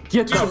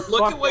 Get the Dude,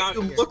 look fuck at what out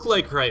you here. look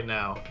like right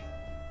now.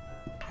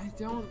 I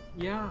don't.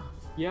 Yeah.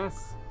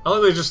 Yes. I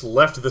like they just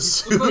left the You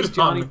suit look like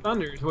Johnny on.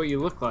 Thunder is what you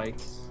look like.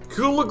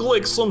 You look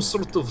like some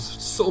sort of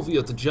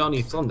Soviet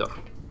Johnny Thunder.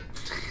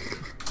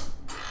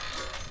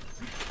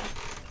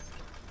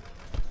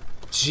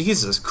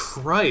 Jesus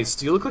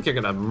Christ, you look like you're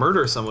gonna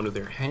murder someone with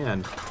your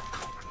hand.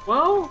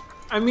 Well,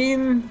 I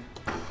mean,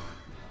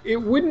 it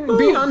wouldn't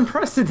be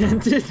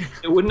unprecedented.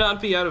 It would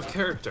not be out of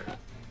character.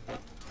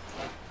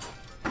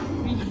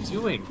 What are you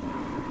doing?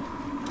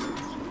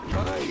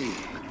 Ay,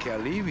 que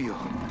alivio.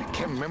 I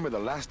can't remember the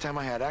last time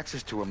I had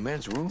access to a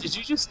men's room. Did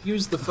you just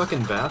use the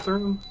fucking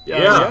bathroom?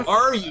 Yeah. What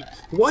are you?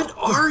 What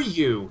are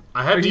you?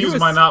 I had Are to you use a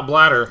my not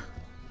bladder.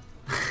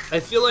 I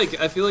feel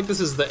like this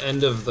is the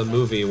end of the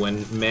movie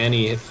when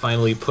Manny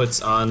finally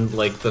puts on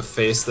like the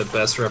face that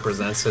best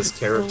represents his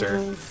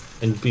character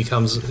and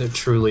becomes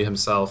truly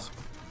himself.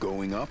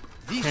 Going up?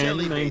 This 10,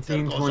 elevator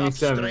 19, goes up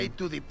 27. straight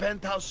to the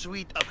penthouse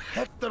suite of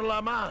Hector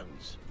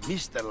Lamans.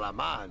 Mr.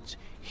 Lamans,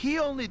 he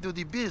only do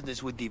the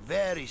business with the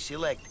very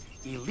select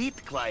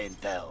elite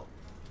clientele.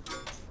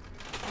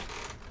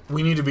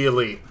 We need to be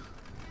elite.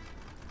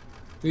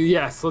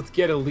 Yes, let's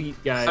get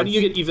elite, guys. How do you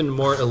get even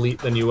more elite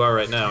than you are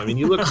right now? I mean,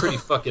 you look pretty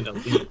fucking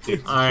elite,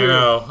 dude. I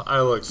know.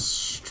 I look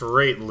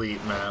straight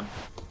elite, man.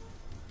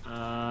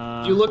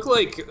 You look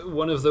like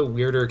one of the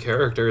weirder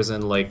characters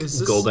in, like,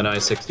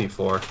 GoldenEye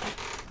 64.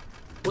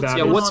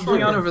 What's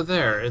going on over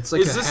there? It's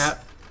like a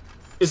hat.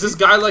 Is this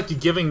guy, like,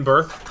 giving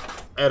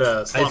birth at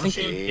a slot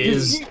machine?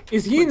 Is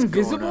he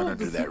invisible? What's going on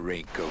under that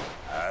raincoat?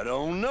 I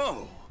don't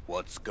know.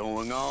 What's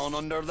going on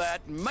under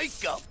that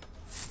makeup?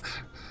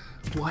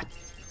 What?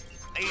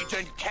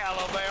 Agent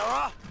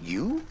Calavera?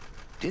 You?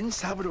 Didn't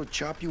Salvador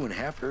chop you in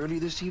half early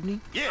this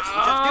evening? Yes, he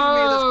just given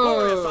me this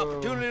glorious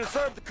opportunity to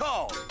serve the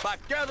cause by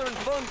gathering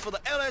funds for the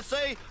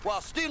LSA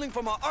while stealing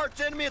from our arch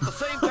enemy at the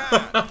same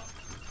time.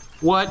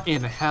 What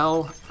in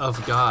hell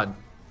of God?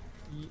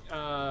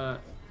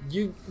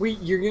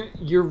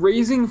 You're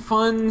raising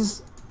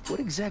funds. What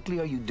exactly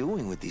are you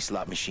doing with these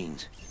slot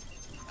machines?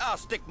 I'll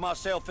stick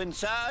myself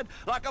inside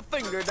like a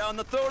finger down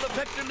the throat of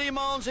Hector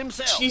Limons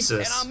himself.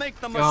 Jesus. And I'll make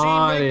the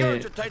Got machine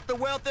it. regurgitate the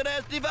wealth it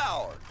has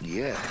devoured.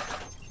 Yeah.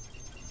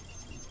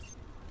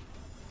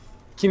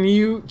 Can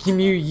you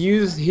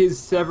use his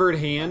severed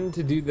hand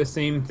to do the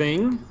same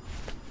thing?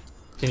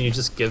 Can you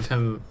just give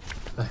him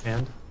a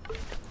hand?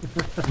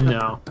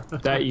 No,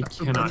 that you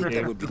cannot I think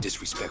that do. would be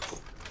disrespectful.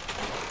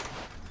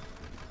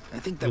 I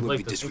think that would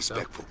be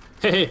disrespectful.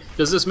 Hey,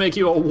 does this make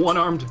you a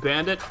one-armed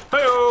bandit?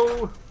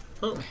 Hey-o!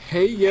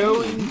 Hey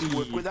yo, You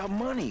work without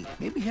money.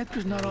 Maybe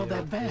Hector's not all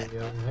that bad.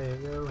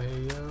 Hey-yo,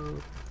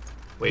 hey-yo.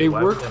 Wait, They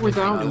why would work that make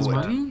without you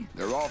money?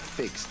 They're all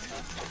fixed.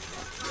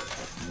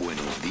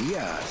 Buenos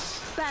dias.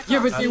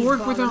 Yeah, but they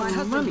work without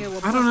money.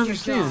 I don't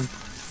understand.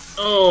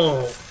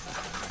 Oh.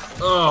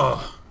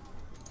 Oh.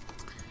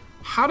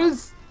 How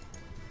does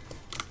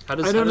I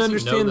don't how does he know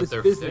understand that this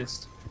they're business.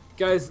 fixed?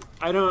 Guys,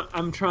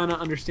 I'm trying to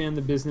understand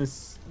the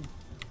business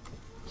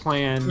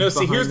plan. No,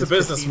 see, behind here's the this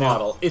business casino.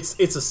 model. It's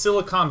a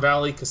Silicon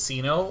Valley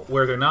casino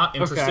where they're not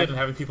interested Okay. in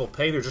having people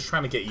pay. They're just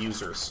trying to get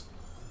users.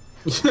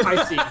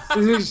 I see.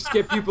 So they just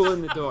get people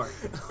in the door.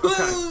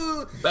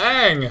 Okay.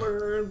 Bang!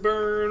 Burn,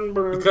 burn,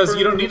 burn, Because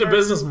you don't need a burn,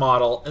 business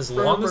model as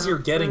long as you're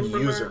getting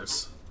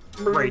users.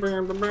 Right.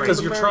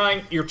 Because you're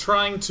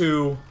trying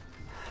to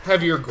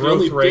have your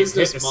only growth rate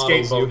business hit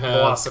escape models you have-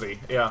 velocity.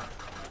 Yeah.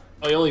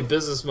 The only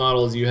business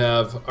models you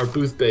have are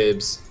booth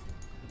babes.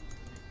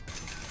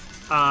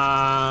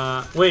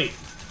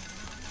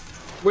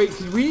 Wait,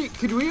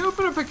 could we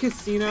open up a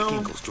casino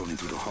Can't go strolling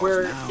through the halls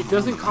where now. it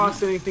doesn't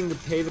cost anything to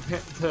pay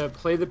to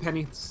play the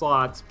penny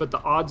slots, but the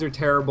odds are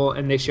terrible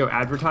and they show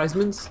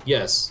advertisements?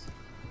 Yes.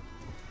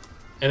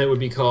 And it would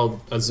be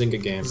called a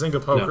Zynga game.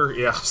 Zynga poker?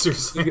 Yeah,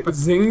 seriously.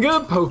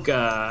 Zynga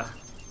Poka.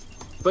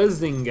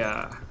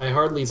 Bazinga. I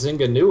hardly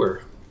Zynga knew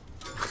her.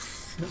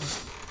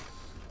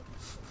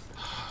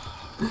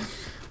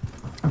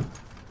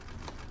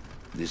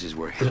 This is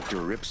where Hector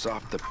rips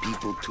off the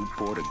people too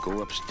poor to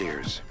go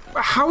upstairs.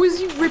 How is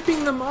he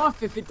ripping them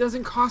off if it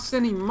doesn't cost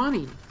any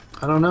money?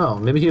 I don't know.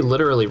 Maybe he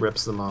literally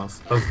rips them off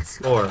of the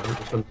floor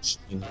with the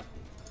machine.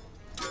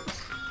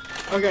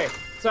 Okay,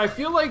 so I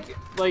feel like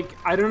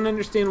I don't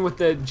understand what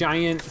the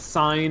giant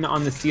sign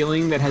on the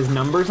ceiling that has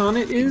numbers on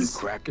it is.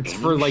 crack It's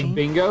any for like machine?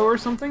 bingo or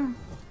something.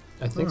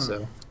 I think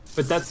so.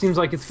 But that seems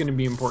like it's going to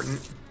be important.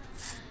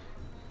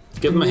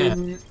 Give him a And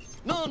hand. then-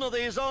 None of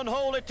these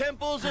unholy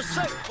temples is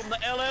safe from the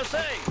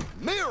LSA.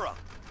 Mira!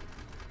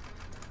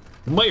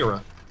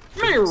 Myra.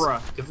 Myra.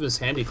 Give him his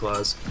handy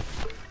claws.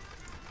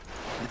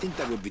 I think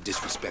that would be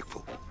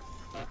disrespectful.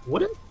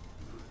 Would it?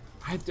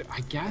 I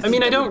guess. I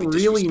mean, I that would don't be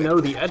really know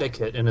the disrespectful.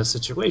 etiquette in a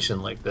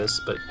situation like this,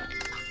 but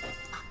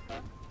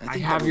I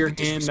think have that your would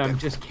be hand. I'm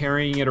disrespectful. just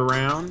carrying it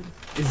around.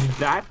 Is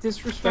that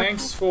disrespectful?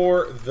 Thanks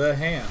for the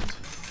hand.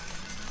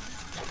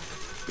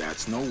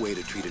 That's no way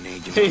to treat an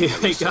agent. hey,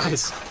 of the hey LSA.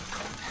 guys,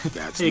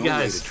 That's hey, no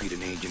guys. way to treat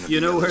an agent of you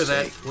the know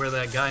LSA. where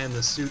that guy in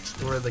the suit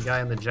or the guy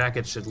in the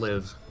jacket should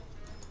live?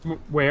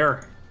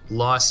 Where?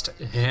 Lost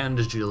Hand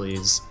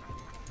Julies.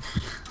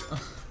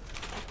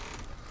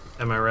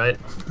 Am I right?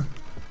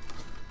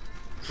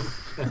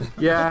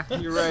 Yeah,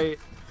 you're right.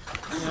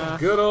 Yeah.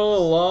 Good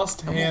old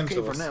Lost I'm okay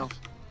Angeles. for now.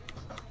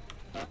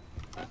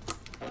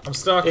 I'm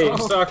stuck. Hey. I'm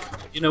stuck.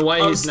 You know why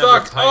I'm he's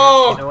stuck. never tired?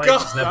 Oh, you know why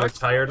God. he's never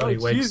tired when he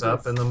Oh, wakes Jesus.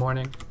 up in the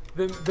morning?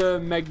 The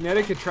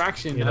magnetic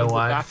attraction You know of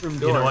why? the bathroom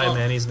door. You know why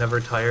Manny's never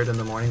tired in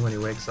the morning when he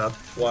wakes up?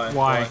 Why?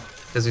 Why?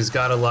 Because he's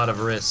got a lot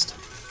of wrist.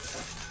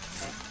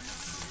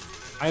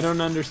 I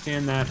don't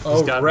understand that. Oh,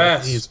 He's got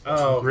rest. He's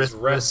Oh, wrist.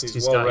 his rest. He's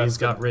He's well got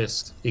rested.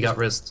 wrist. He got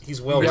wrist.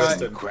 He's well You got-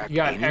 rested. Crack You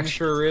got any-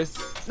 extra wrist.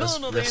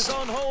 None of wrist. these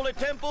unholy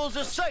temples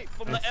is safe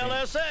from the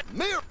LSA.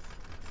 Mira!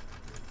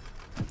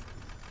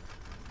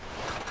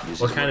 This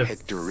What is kind where of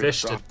Hector fish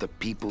rips did- off the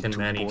people can too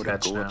Manny poor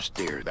catch to go now?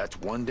 upstairs. That's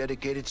one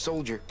dedicated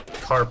soldier.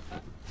 Carp.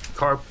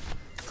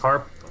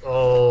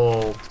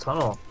 Oh,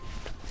 tunnel.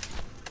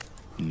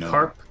 No.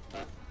 Carp.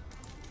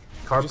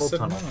 Just Carpal said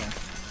tunnel. no.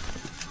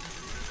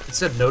 It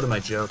said no to my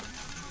joke.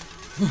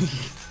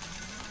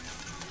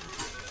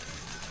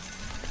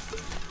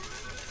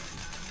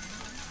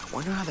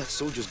 Wonder how that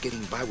soldier's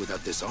getting by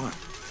without this arm.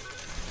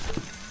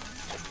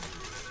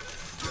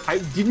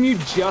 Didn't you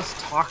just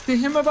talk to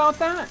him about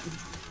that?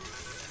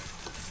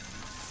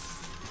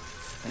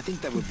 I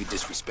think that would be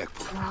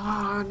disrespectful.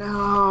 Oh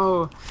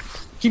no!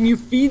 Can you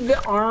feed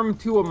the arm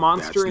to a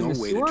monster in the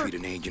sewer? That's no way to treat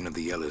an agent of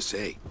the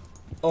LSA.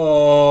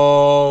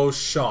 Oh,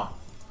 Sean.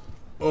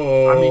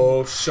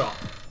 Oh, Sean.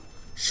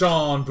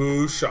 Sean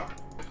Bouchard.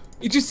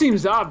 It just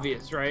seems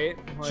obvious, right?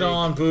 Like...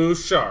 Sean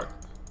Bouchard.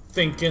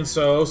 Thinking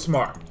so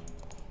smart.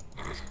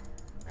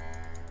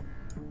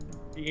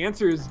 The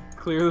answer is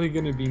clearly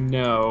going to be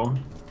no.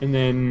 And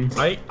then...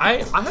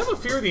 I have a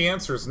fear the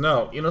answer is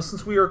no. You know,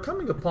 since we are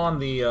coming upon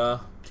the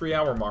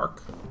 3-hour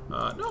mark.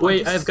 No,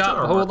 wait,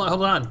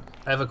 hold on.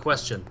 I have a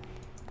question.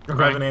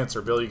 Okay. I have an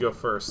answer. Bill, you go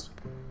first.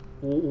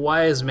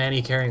 Why is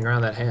Manny carrying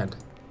around that hand?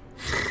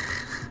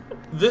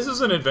 This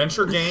is an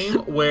adventure game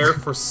where,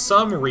 for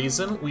some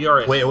reason, we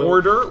are a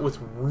hoarder with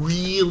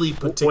really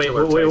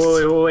particular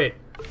tastes. Wait.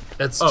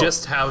 That's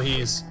just how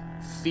he's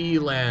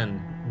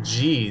feeling.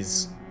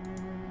 Jeez.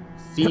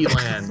 Feeling.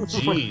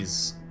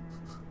 Jeez.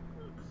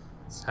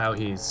 That's how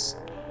he's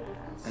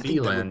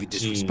feeling.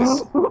 Jeez.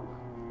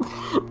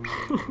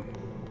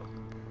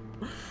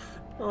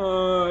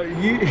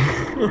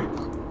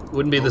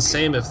 Wouldn't be the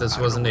same if this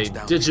wasn't a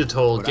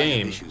digital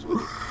game.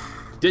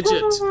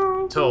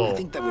 Digital. I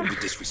think that would be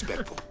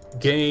disrespectful.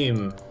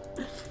 Game.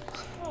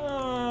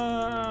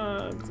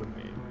 That's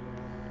amazing.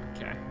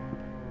 Okay.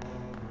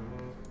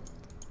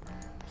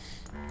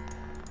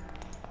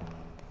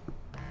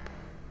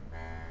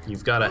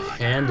 You've got to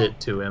hand it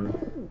to him.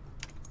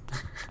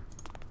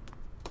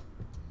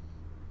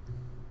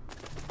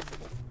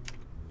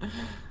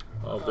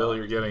 Oh, Bill,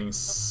 you're getting...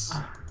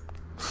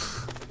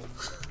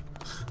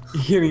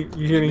 You're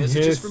getting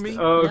hissed.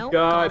 Oh nope.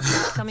 God,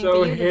 Coming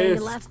so for you the day you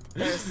hissed. left.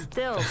 They're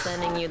still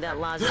sending you that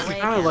lingerie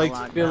I like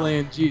catalog, fill though.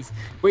 in. Jeez.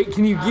 Wait,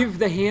 can you give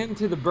the hand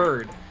to the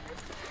bird?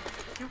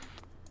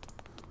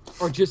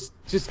 Or just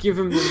give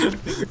him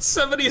the...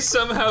 Somebody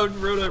somehow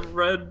wrote a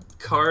red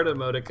card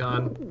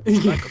emoticon.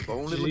 Like a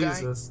bone, little guy?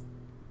 Jesus.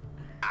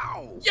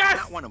 Ow! Yes!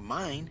 Not one of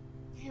mine.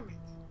 Damn it.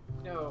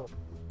 No.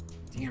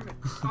 Damn it.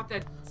 Thought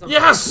that...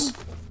 Yes!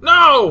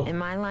 No! In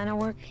my line of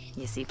work,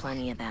 you see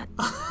plenty of that.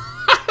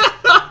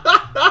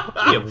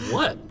 Yeah,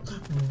 what?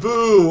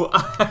 Boo!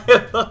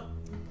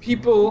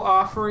 People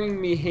offering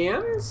me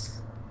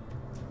hands?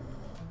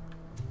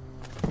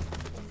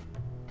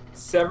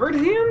 Severed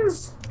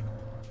hands?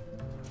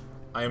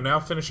 I am now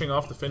finishing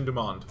off the fin du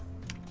monde.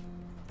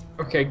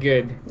 Okay,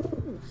 good.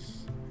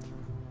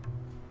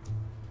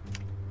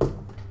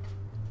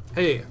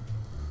 Hey,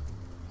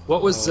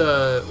 what was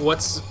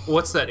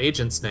what's that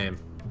agent's name?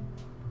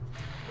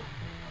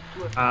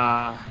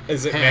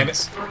 Is it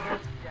Hands?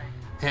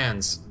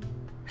 Hands.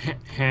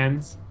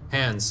 Hands?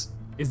 Hands.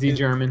 Is he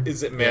German?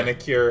 Is it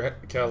Manicure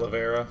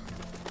Calavera?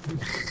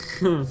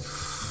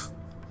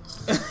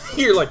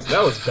 You're like,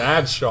 that was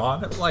bad,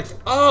 Sean. I'm like,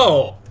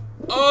 oh!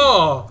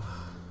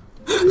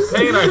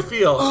 Pain I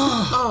feel.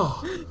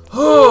 Oh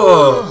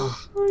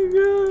my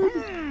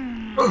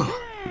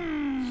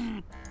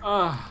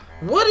God.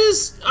 What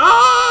is...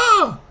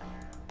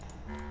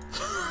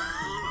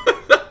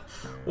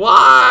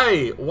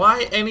 Why?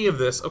 Why any of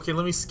this? Okay,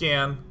 let me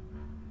scan.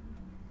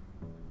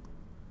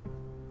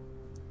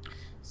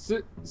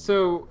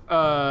 So,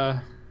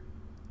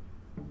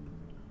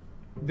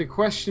 the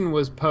question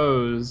was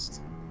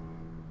posed,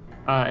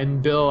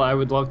 and Bill, I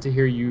would love to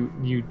hear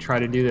you try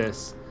to do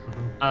this.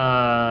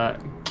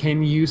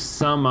 Can you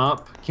sum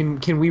up?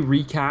 Can we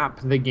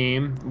recap the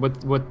game?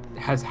 What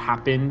has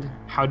happened?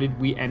 How did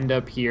we end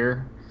up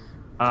here?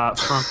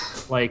 From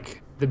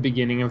like the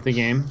beginning of the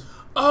game.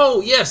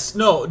 Oh yes,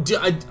 no,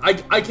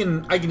 I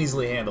can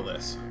easily handle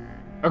this.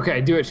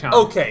 Okay, do it, Sean.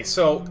 Okay,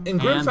 so in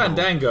Grim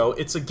Fandango,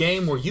 it's a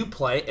game where you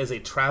play as a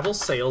travel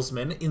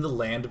salesman in the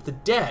land of the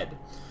dead.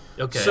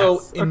 Okay.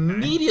 So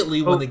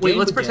immediately when the game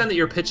let's pretend that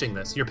you're pitching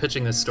this. You're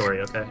pitching this story,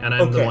 okay? And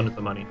I'm the one with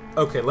the money.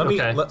 Okay, let me.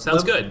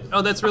 Sounds good.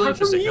 Oh, that's really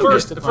interesting.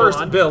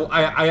 First, Bill,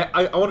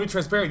 I want to be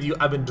transparent with you.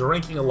 I've been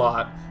drinking a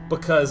lot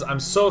because I'm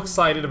so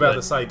excited about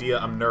this idea.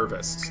 I'm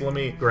nervous. So let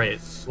me. Great.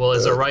 Well,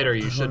 as a writer,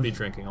 you should be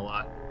drinking a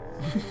lot.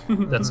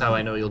 That's how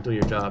I know you'll do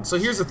your job. So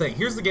here's the thing.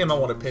 Here's the game I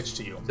want to pitch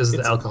to you. This is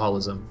the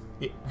alcoholism.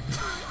 Yeah.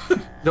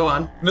 Go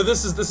on. No,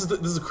 this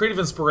is a creative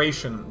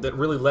inspiration that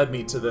really led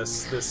me to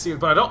this series.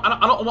 But I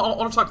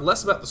want to talk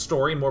less about the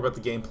story and more about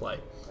the gameplay.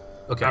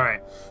 Okay. All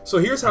right. So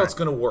here's how it's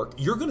going to work.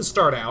 You're going to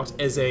start out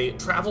as a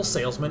travel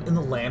salesman in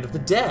the land of the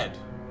dead,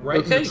 right?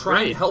 Okay. You're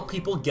trying to help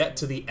people get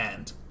to the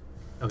end.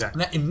 Okay.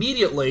 Now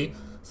immediately,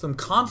 some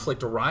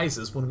conflict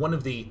arises when one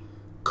of the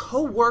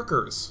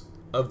co-workers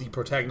of the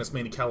protagonist,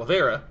 Manny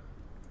Calavera,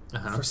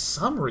 for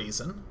some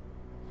reason,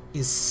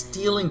 is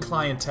stealing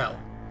clientele.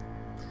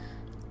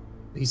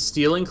 He's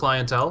stealing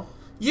clientele?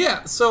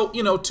 Yeah, so,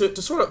 you know,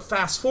 to sort of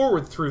fast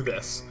forward through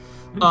this,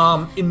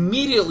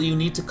 immediately you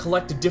need to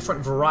collect a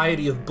different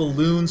variety of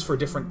balloons for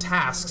different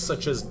tasks,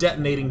 such as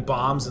detonating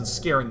bombs and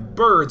scaring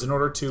birds in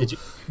order to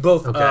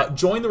both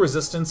join the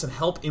Resistance and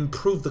help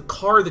improve the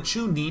car that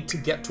you need to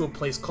get to a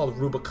place called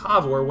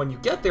Rubikava, where when you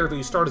get there, though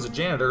you start as a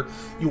janitor,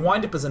 you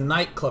wind up as a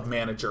nightclub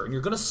manager, and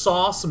you're going to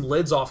saw some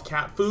lids off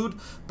cat food,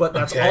 but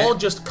that's all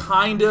just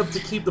kind of to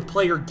keep the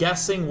player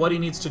guessing what he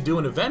needs to do,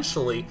 and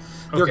eventually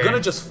they're going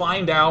to just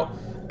find out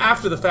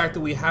after the fact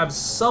that we have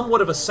somewhat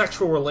of a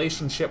sexual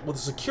relationship with a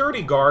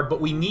security guard, but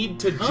we need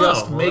to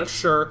just make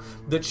sure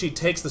that she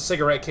takes the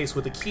cigarette case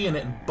with the key in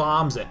it and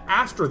bombs it.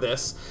 After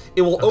this,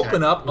 it will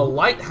open up a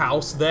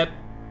lighthouse that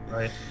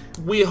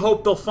we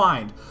hope they'll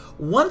find.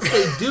 Once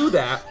they do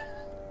that,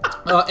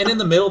 and in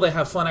the middle they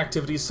have fun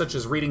activities such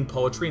as reading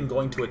poetry and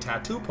going to a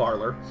tattoo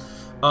parlor,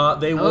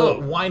 they will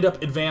wind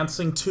up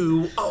advancing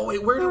to... Oh,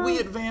 wait, where did we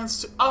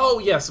advance to? Oh,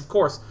 yes, of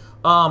course.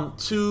 We're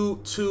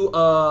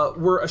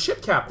a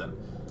ship captain.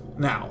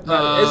 Now,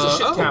 as a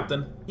ship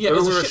captain,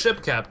 we're a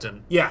ship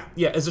captain. Yeah,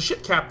 as a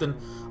ship captain,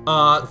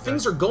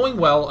 things are going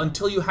well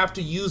until you have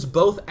to use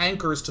both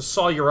anchors to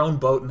saw your own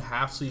boat in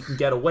half so you can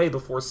get away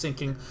before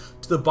sinking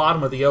to the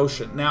bottom of the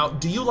ocean. Now,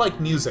 do you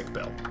like music,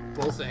 Bill?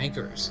 Both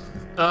anchors.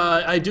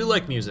 I do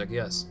like music,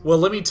 yes. Well,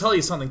 let me tell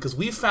you something, because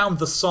we found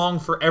the song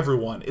for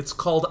everyone. It's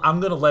called I'm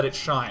Gonna Let It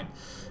Shine.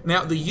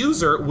 Now, the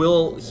user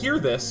will hear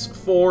this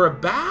for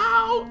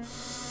about...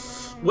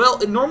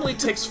 Well, it normally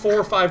takes 4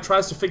 or 5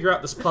 tries to figure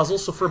out this puzzle,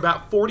 so for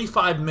about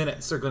 45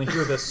 minutes they're going to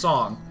hear this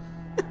song.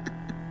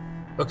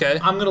 Okay.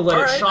 I'm going to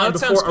let it shine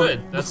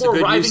before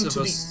arriving to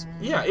the... It's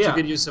a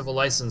good use of a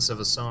license of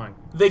a song.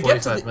 They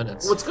get to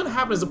minutes. What's going to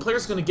happen is the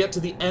player's going to get to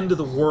the end of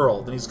the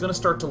world, and he's going to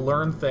start to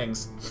learn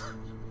things.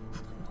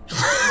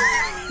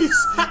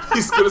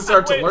 he's going to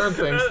start to learn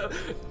things.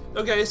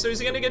 Okay, so he's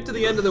going to get to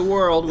the end of the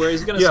world where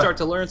he's going to start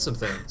to learn some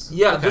things.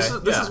 Yeah, this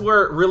is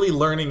where really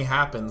learning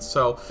happens.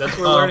 So that's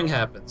where learning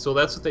happens. So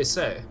that's what they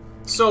say.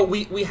 So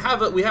we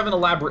have an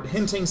elaborate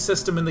hinting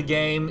system in the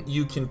game.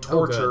 You can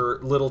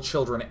torture little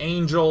children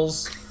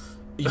angels.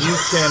 You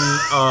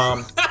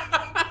can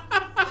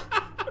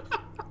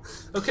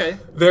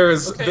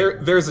There's a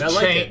chain.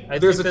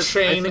 There's a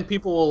chain. I think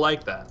people will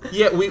like that.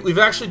 Yeah, we've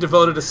actually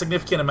devoted a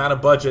significant amount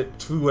of budget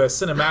to a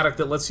cinematic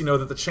that lets you know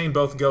that the chain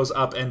both goes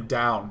up and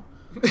down.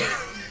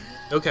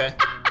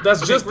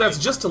 That's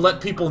just to let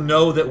people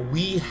know that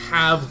we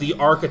have the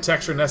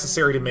architecture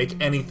necessary to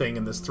make anything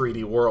in this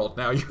 3D world.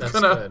 Now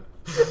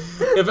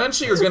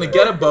eventually you're gonna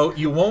get a boat.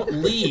 You won't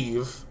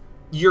leave.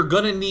 You're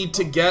gonna need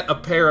to get a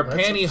pair of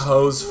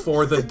pantyhose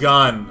for the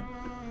gun.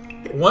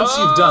 Once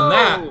you've done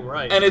that,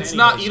 and it's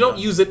not, you don't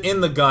use it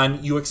in the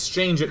gun. You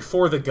exchange it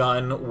for the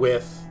gun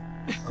with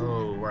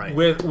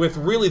with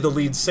really the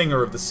lead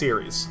singer of the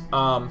series.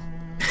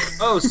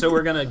 So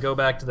we're gonna go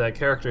back to that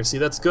character. See,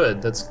 that's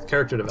good. That's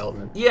character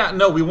development. Yeah,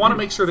 no, we want to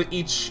make sure that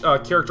each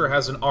character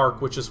has an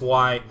arc, which is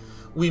why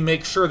we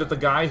make sure that the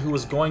guy who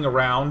is going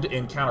around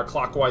in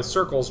counterclockwise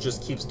circles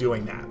just keeps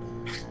doing that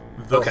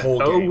the whole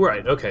game. Oh,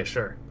 right. Okay,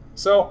 sure.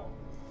 So,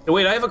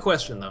 wait, I have a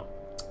question though.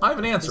 I have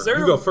an answer.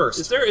 You go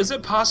first. Is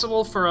it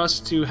possible for us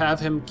to have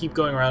him keep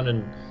going around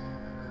in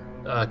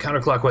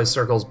counterclockwise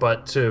circles,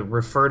 but to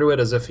refer to it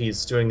as if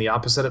he's doing the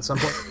opposite at some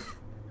point?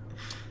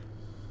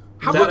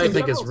 I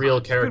think is real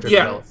character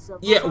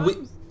development. Yeah, we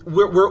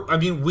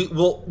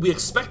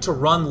expect to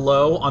run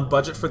low on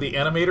budget for the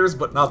animators,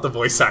 but not the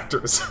voice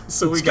actors.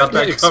 So we got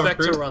that covered.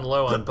 Expect to run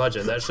low on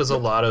budget. That shows a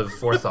lot of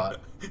forethought.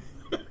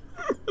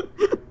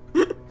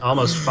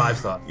 Almost 5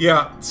 thought.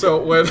 Yeah.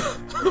 So when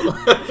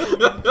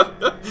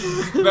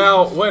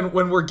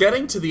when we're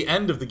getting to the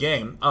end of the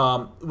game,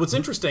 what's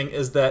interesting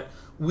is that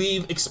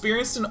we've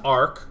experienced an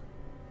arc.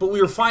 But we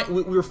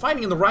were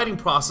finding in the writing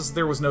process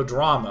there was no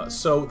drama.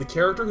 So the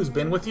character who's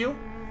been with you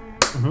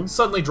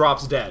suddenly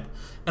drops dead.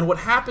 And what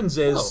happens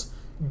is,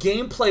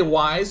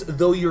 gameplay-wise,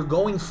 though you're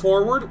going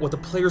forward, what the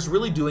player's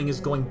really doing is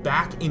going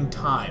back in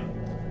time.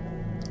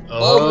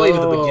 All the way to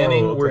the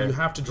beginning, where you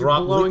have to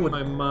drop liquid. Blowing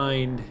my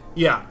mind.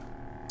 Yeah.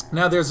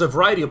 Now there's a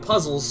variety of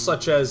puzzles,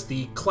 such as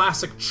the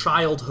classic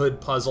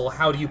childhood puzzle,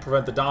 how do you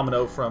prevent the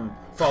domino from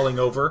falling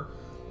over?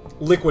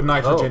 Liquid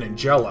nitrogen and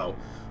Jell-O.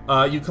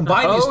 You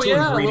combine these two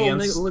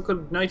ingredients.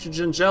 Liquid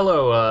nitrogen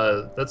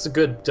Jell-O. That's a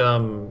good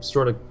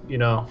sort of,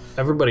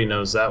 everybody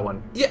knows that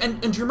one. Yeah,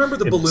 and do you remember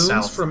the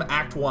balloons from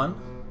Act 1?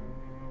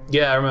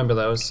 Yeah, I remember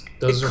those.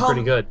 Those are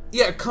pretty good.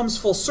 Yeah, it comes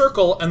full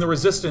circle, and the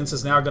Resistance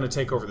is now going to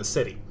take over the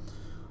city.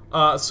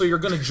 So you're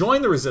going to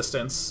join the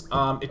Resistance.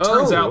 It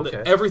turns out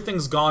that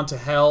everything's gone to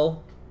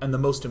hell, and the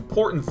most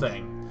important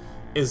thing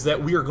is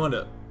that we are going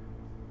to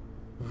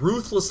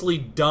ruthlessly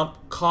dump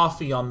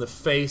coffee on the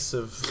face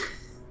of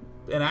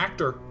an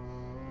actor.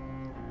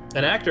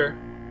 An actor?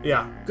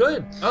 Yeah.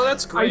 Good. Oh,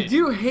 that's great. I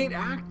do hate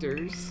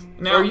actors.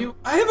 Now,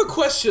 I have a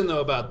question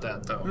though about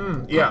that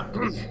though. Yeah.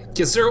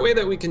 Is there a way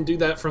that we can do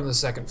that from the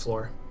second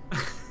floor?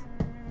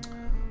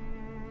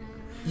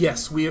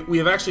 Yes, we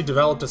have actually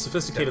developed a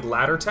sophisticated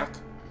ladder tech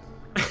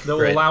that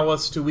will allow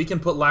us to. We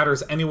can put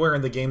ladders anywhere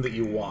in the game that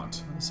you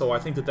want. So I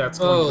think that's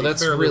going to be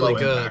that's fairly really low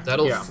good. impact.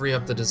 That'll free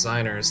up the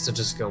designers to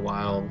just go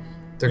wild.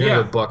 They're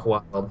gonna go buck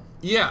wild.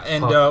 Yeah,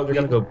 and they're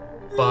gonna go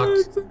fuck?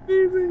 It's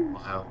amazing.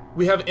 Wow.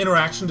 We have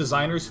interaction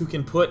designers who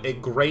can put a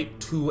great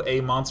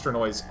 2A monster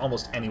noise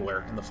almost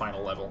anywhere in the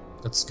final level.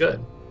 That's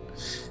good.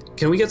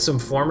 Can we get some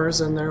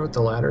formers in there with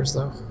the ladders,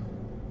 though?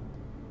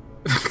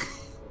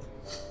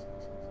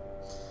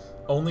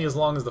 Only as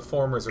long as the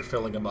formers are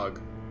filling a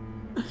mug.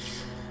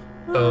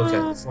 Oh, okay.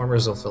 The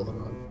formers will fill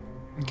them up.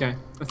 Okay,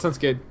 that sounds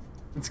good.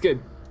 It's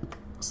good.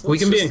 So We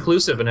can be just-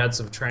 inclusive and add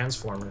some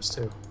transformers,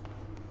 too.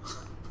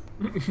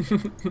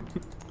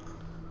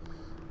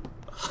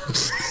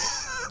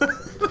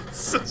 That's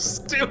so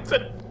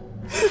stupid.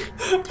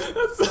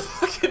 That's a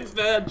fucking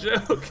bad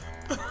joke.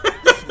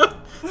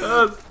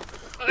 Well,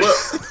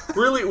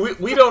 really,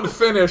 we don't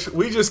finish.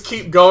 We just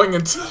keep going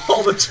until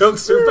all the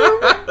jokes are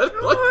bad.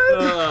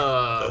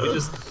 We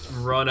just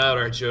run out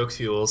our joke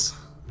fuels.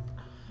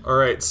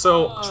 Alright,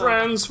 so...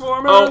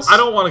 Transformers! Oh, I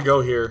don't want to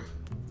go here.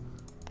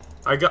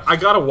 I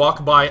gotta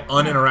walk by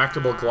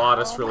uninteractable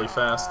Glottis really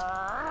fast.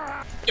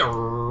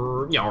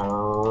 Yarr,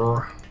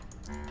 yarr.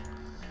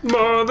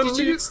 More than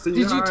meets the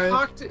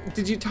eye.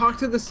 Did you talk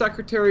to the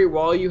secretary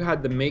while you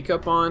had the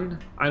makeup on?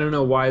 I don't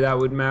know why that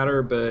would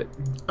matter, but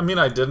I mean,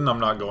 I didn't. I'm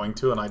not going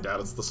to, and I doubt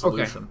it's the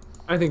solution.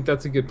 okay. I think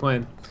that's a good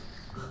plan.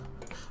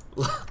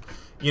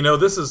 You know,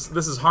 this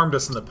has harmed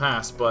us in the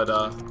past, but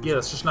yeah,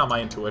 that's just not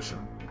my intuition.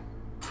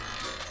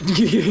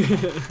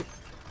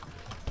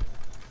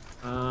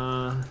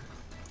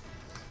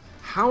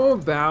 How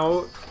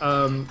about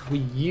we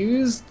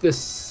use the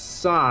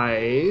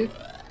scythe?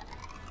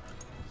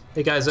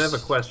 Hey guys, I have a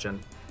question.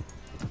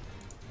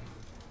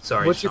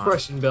 Sorry, What's your Sean.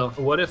 question, Bill?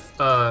 What if,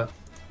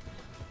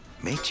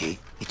 Meche,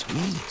 it's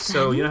me.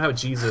 so you know how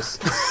Jesus...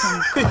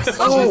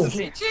 Oh!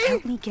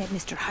 Help me get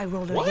Mr. High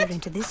Roller here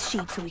into this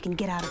sheet so we can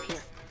get out of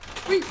here.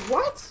 Wait,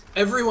 what?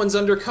 Everyone's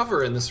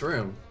undercover in this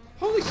room.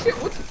 Holy shit!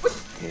 What?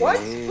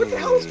 What the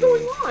hell is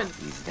going on?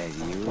 Is that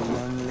you,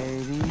 young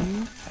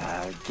lady?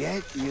 I'll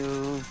get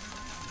you.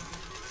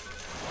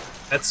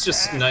 That's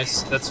just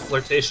nice. That's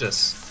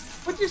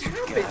flirtatious. What just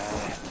happened?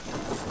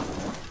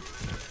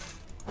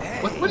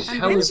 What the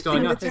hell is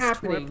going on? What's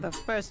happening? The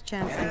first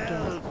chance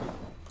I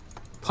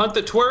get. Punt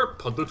the twerp!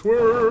 Punt the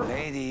twerp!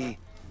 Lady.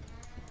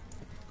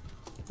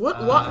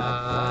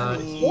 What?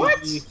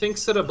 He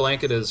thinks that a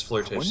blanket is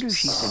Wonder if flirtatious.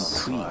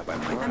 she's intrigued by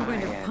my I'm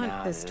going to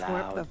punt this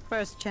twerp the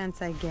first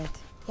chance I get.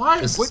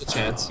 Why? This is a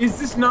chance. Is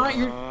this not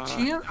your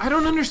chance? I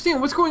don't understand.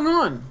 What's going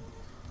on?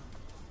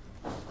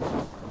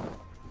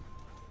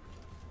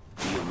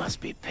 You must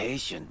be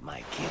patient,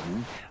 my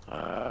kitten.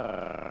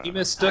 He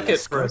mistook I'll it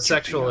for a escort you to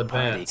sexual your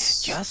party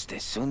advance. just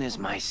as soon as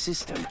my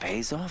system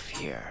pays off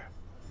here.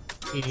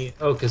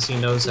 Because he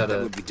knows how That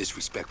to... would be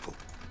disrespectful.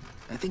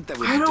 I think that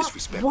would I be don't.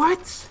 disrespectful.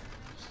 What?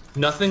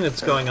 Nothing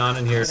that's going on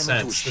in here is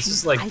sense. This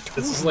is like I told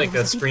this is him like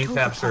there a was big screen toga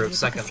capture party of at the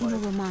Second Casino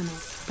Life. Romano,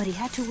 but he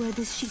had to wear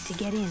this sheet to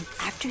get in.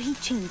 After he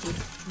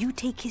changes, you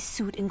take his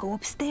suit and go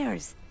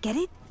upstairs. Get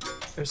it?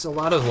 There's a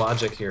lot of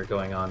logic here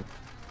going on.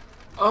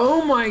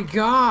 Oh my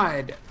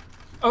god.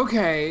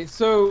 Okay,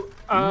 so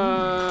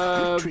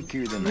You're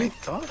trickier than I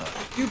thought.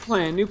 new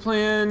plan. You're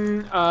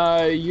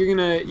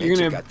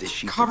gonna got this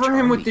sheet for cover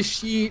him with Charlie. the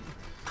sheet,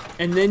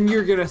 and then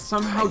you're gonna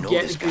somehow I know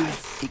get this guy.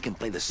 his. He can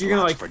play the You're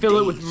gonna slots like for fill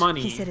it with days.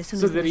 money He said as soon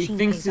so as the that he machine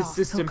thinks pays his off,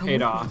 system he'll come paid with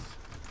me. off,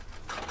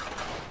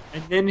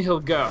 and then he'll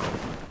go.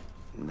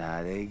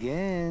 Not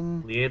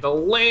again. The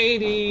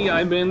lady,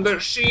 I'm in the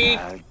sheet.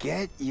 I'll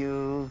get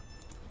you.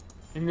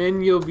 And then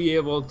you'll be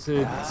able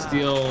to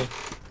steal.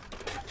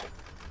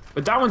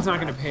 But that one's not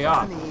gonna pay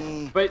off.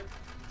 But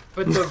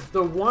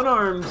the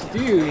one-armed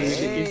dude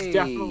is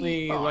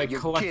definitely like You're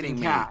collecting kidding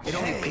me. cash. It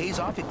only pays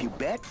off if you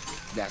bet.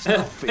 That's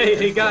not fair.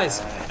 Hey guys,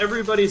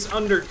 everybody's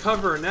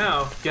undercover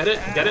now. Get it?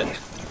 Get it?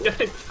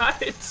 Get it,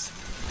 guys?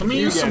 Let me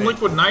use some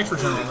liquid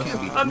nitrogen on this.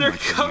 Can't be too much in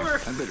Undercover.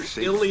 here. I better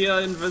save it. Ilya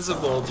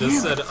Invisible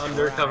just said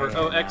undercover.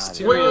 Oh, Wait,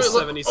 exterior look.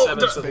 77 Oh,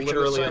 said Special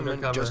literally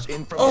assignment undercover. just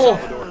in from Oh!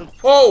 Salvador.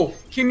 Oh!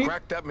 Can you?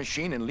 Crack that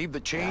machine and leave the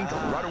change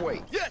right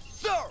away. Yes,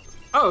 sir!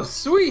 Oh,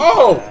 sweet.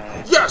 Oh!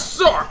 Yes,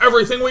 sir!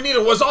 Everything we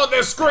needed was on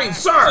this screen,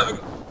 sir!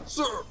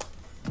 Sir!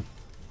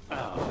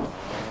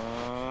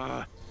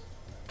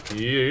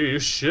 He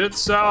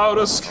shits out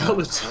a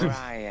skeleton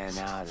Crying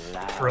out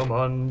loud. from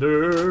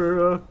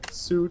under a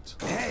suit.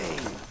 Hey,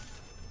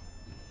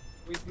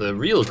 The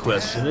real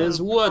question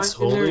is, what's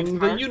holding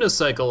the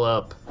unicycle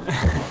up?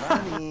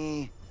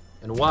 funny.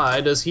 And why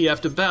does he have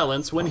to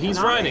balance when he's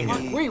riding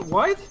it? Wait,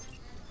 what?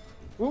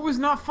 What was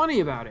not funny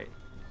about it?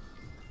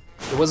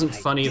 It wasn't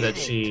funny that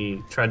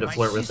she tried to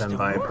flirt with him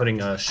by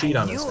putting a sheet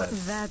on his head.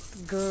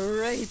 That's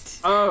great.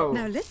 Oh.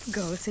 Now let's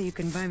go so you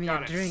can buy me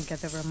Got a it. drink at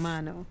the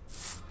Romano.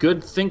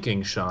 Good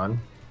thinking, Sean.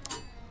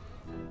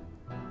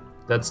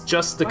 That's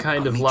just the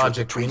kind I'll of meet you at the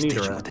logic we train need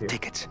station around with the here.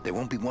 tickets. There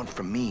won't be one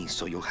from me,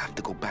 so you'll have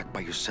to go back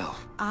by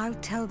yourself. I'll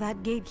tell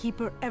that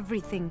gatekeeper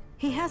everything.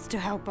 He has to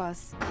help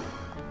us.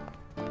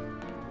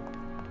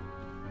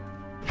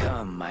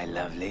 Come, my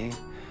lovely.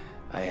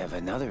 I have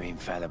another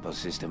infallible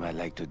system I'd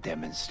like to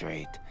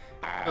demonstrate.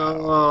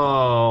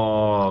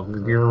 Oh,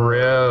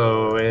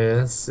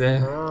 gross.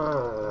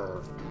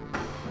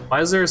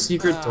 Why is there a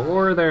secret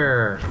door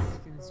there?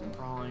 Skin's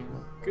crawling.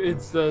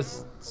 It's the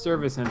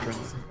service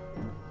entrance.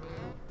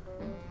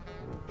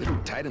 A little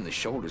tight in the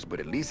shoulders, but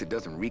at least it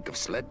doesn't reek of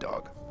sled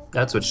dog.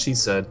 That's what she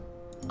said.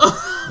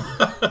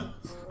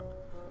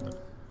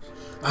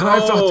 And I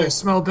thought they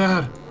smelled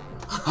bad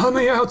on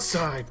the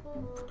outside.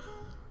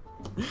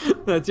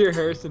 That's your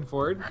Harrison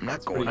Ford? I'm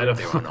not going up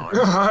there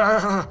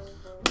unarmed.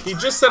 He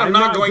just said I'm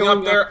not going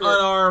up there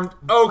unarmed.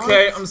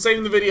 Okay, what? I'm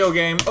saving the video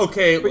game.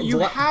 Okay. But you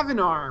have an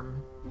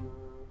arm.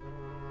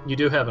 You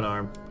do have an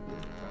arm.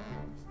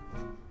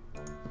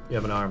 You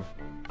have an arm.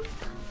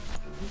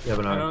 You have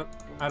an arm.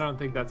 I don't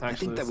think that's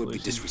actually. I think that would be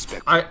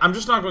disrespectful. I'm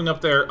just not going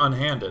up there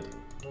unhanded.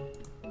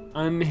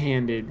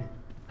 Unhanded.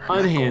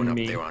 Unhand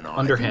me.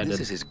 Underhanded. This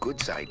is his good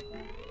side.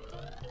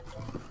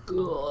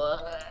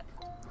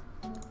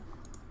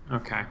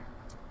 Okay.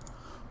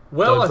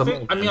 Well, I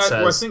think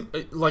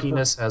like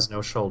penis has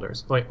no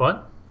shoulders. Wait,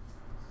 what?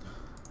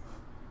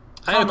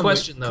 I had a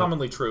question though.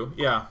 Commonly true,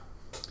 yeah.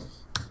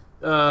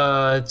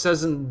 It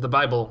says in the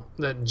Bible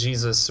that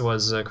Jesus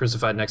was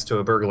crucified next to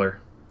a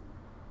burglar.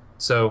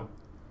 So,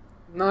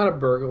 not a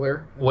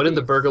burglar. What did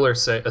the burglar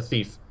say? A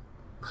thief.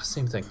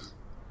 Same thing.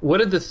 What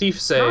did the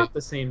thief say Not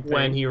the same thing.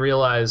 when he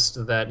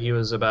realized that he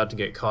was about to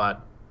get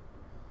caught?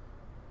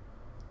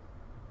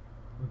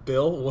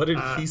 Bill, what did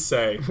he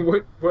say?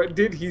 What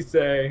did he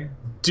say?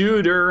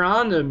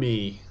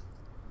 Deuteronomy.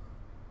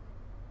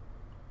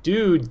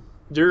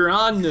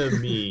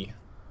 Deuteronomy.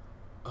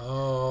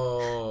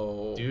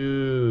 Oh.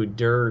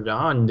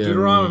 Deuteronomy.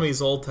 Deuteronomy's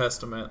Old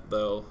Testament,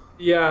 though.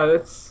 Yeah,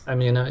 that's... I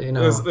mean, you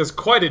know... There's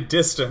quite a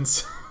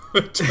distance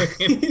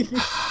between...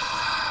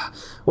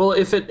 Well,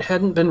 if it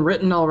hadn't been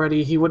written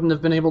already, he wouldn't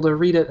have been able to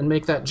read it and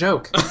make that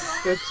joke.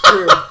 That's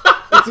true.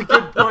 That's a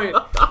good point.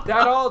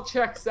 That all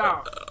checks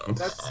out.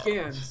 That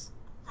scans.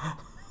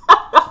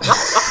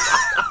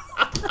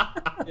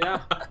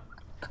 Yeah.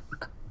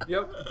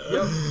 Yep.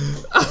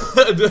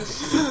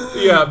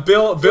 Yeah,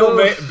 Bill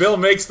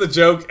makes the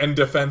joke and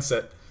defends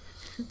it.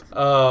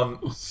 Oh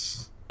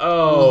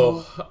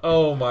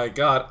my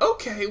god.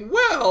 Okay,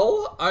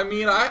 well, I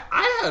mean, I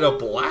had a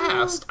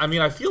blast. I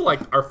mean, I feel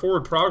like our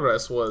forward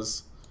progress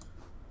was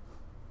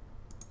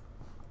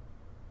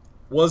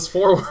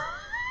forward.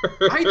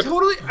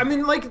 I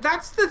mean, like,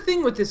 that's the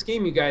thing with this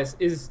game, you guys,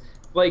 is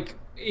like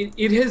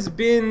it has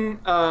been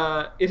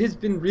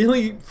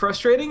really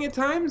frustrating at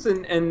times,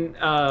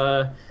 and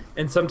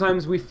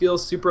sometimes we feel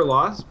super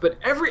lost, but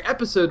every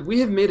episode we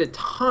have made a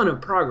ton of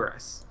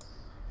progress.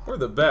 We're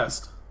the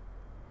best.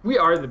 We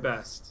are the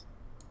best.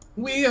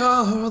 We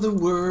are the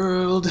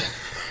world.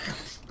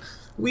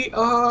 We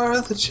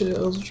are the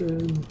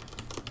children.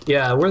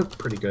 Yeah, we're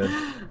pretty good.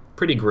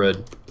 Pretty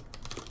good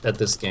at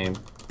this game.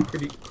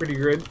 Pretty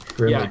good.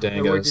 Grimly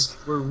Dangos.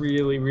 We're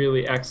really,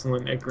 really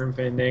excellent at Grim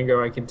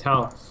Fandango, I can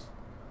tell.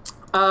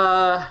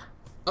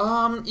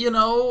 You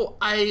know,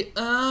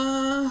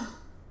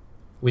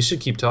 We should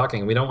keep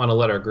talking. We don't want to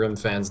let our Grim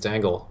fans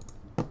dangle.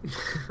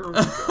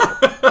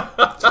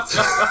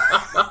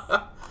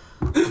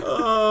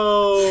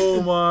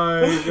 Oh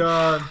my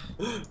god.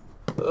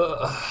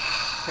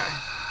 Okay.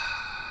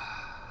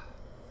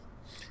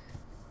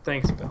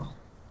 Thanks, Bill.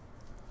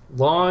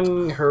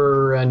 Long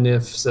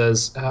Her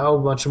says, how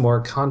much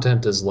more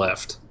content is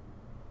left?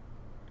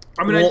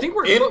 I mean, I think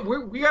we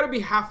got to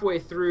be halfway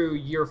through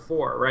year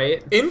 4,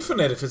 right?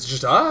 Infinite if it's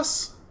just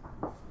us.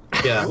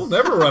 Yeah. We'll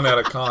never run out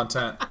of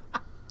content.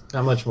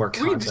 How much more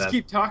content? We just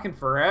keep talking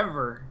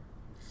forever.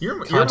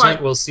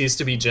 Content will cease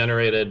to be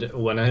generated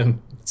when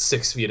I'm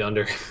 6 feet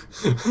under.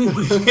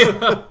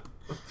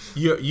 Yeah.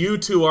 You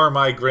two are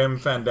my Grim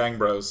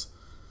Fandangos.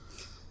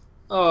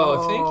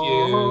 Oh, thank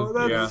you.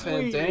 That's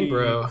sweet. Dang,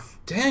 bro.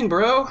 Dang,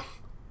 bro.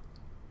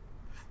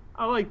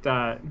 I like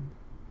that.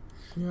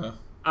 Yeah.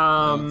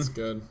 That's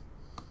good.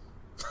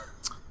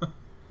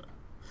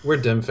 We're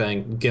Grim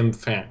Fang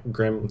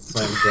pros.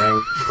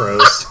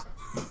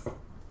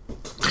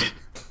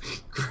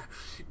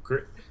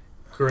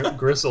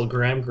 Gristle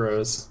Gram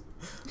grows.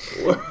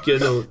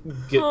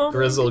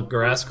 Grizzle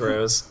grass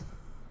grows.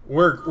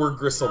 We're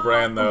Gristle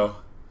Brand though.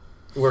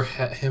 We're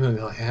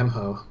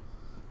Hamho.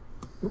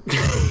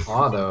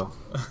 Auto.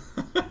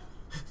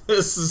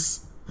 This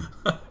is.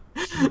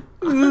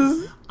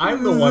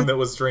 I'm the one that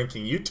was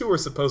drinking. You two were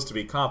supposed to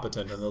be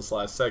competent in this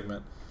last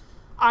segment.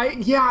 I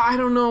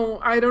don't know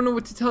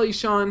what to tell you,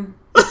 Sean.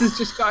 This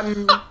has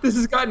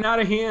gotten out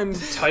of hand.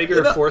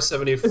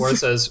 Tiger474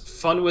 says,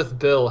 "Fun with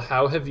Bill.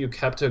 How have you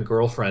kept a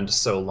girlfriend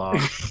so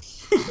long?"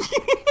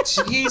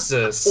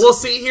 Jesus. Well,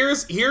 see,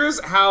 here's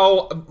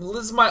how.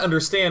 This is my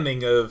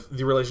understanding of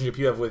the relationship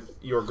you have with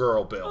your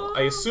girl, Bill.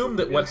 I assume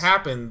that what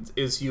happened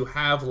is you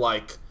have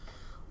like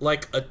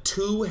a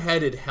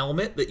two-headed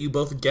helmet that you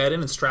both get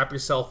in and strap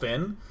yourself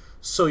in.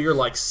 So you're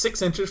like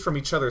 6 inches from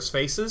each other's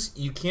faces.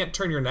 You can't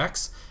turn your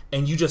necks,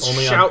 and you just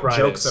shout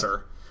jokes at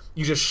her.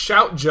 You just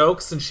shout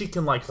jokes, and she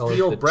can like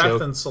feel breath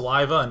and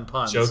saliva and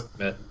puns.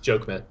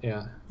 Joke mitt,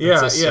 yeah.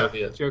 That's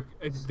Soviet.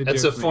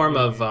 It's a form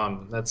of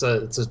it's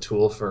a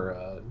tool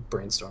for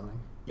brainstorming.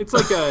 It's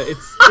like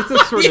it's a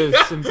sort of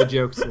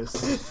symbiosis.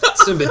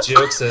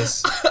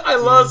 Symbiosis. I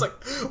love like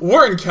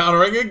we're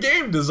encountering a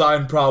game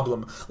design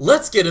problem.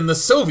 Let's get in the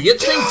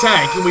Soviet think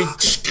tank and we.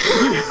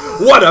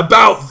 What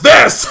about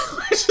this?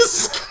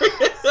 It's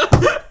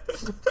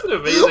an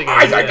amazing idea.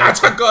 I think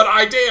that's a good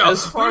idea.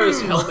 As far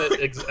as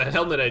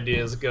helmet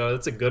ideas go,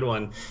 that's a good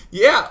one.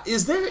 Yeah,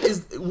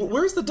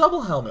 where's the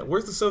double helmet?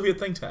 Where's the Soviet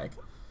think tank?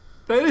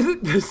 That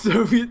isn't the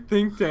Soviet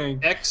think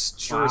tank.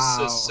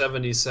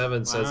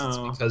 Extra77 says it's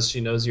because she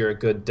knows you're a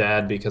good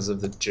dad because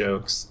of the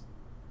jokes.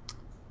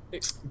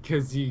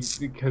 Because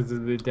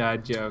of the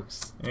dad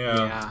jokes.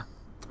 Yeah.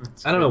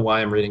 I don't know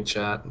why I'm reading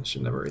chat. I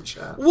should never read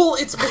chat. Well,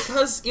 it's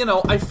because,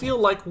 I feel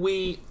like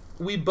we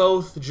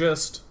both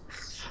just...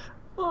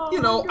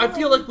 I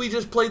feel like we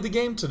just played the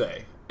game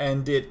today,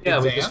 and it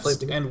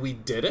advanced, and we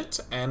did it,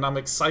 and I'm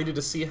excited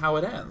to see how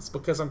it ends,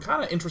 because I'm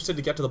kind of interested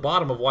to get to the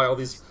bottom of why all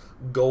these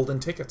golden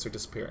tickets are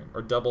disappearing,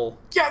 or double...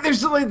 Yeah,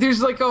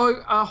 there's like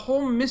a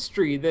whole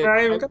mystery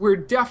that we're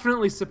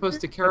definitely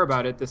supposed to care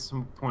about at this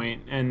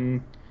point,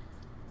 and...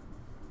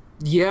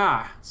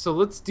 Yeah, so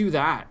let's do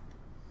that.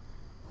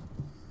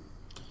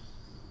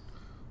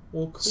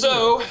 Well, cool.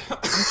 So... I'm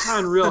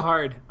trying real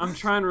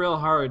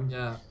hard.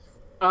 Yeah.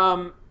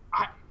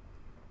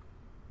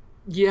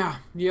 Yeah,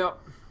 yep.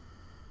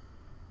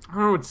 I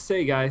don't know what to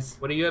say, guys.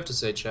 What do you have to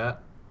say,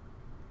 chat?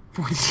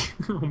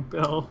 Oh,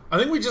 Bill. I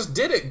think we just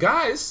did it,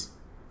 guys.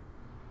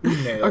 We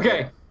nailed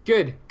it.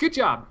 Good. Good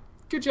job.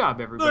 Good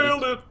job, everybody.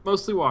 Nailed it.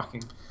 Mostly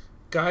walking.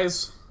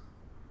 Guys,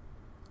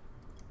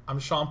 I'm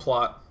Sean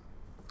Plott.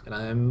 And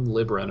I'm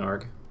Lib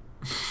Renarg.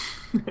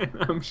 And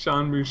I'm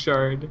Sean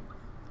Bouchard.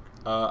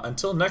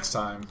 Until next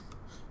time,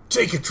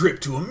 take a trip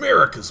to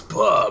America's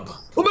Pub.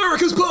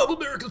 America's Pub,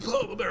 America's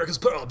Pub, America's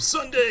Pub.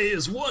 Sunday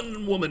is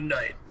one woman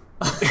night.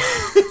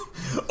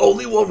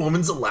 Only one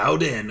woman's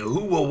allowed in.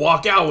 Who will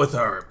walk out with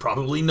her?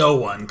 Probably no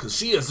one, because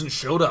she hasn't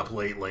showed up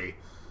lately.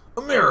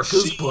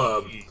 America's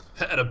Pub.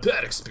 Had a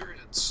bad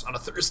experience on a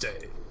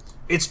Thursday.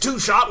 It's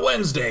 2-shot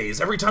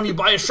Wednesdays. Every time you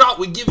buy a shot,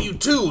 we give you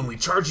 2, and we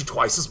charge you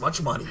twice as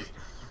much money.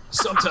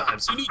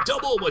 Sometimes you need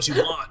double what you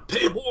want.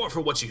 Pay more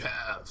for what you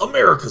have.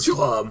 America's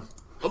Pub.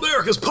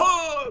 America's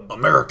Pub.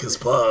 America's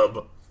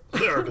Pub.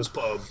 America's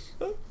Pub.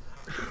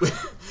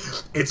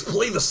 It's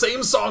play the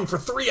same song for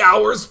 3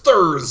 hours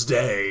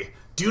Thursday.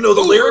 Do you know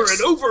the lyrics?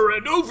 Over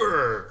and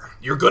over.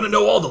 You're gonna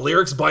know all the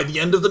lyrics by the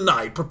end of the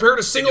night. Prepare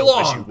to sing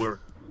along.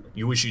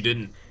 You wish you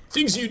didn't.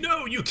 Things you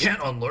know you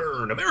can't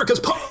unlearn.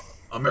 America's Pub.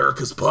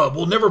 America's Pub.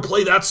 We'll never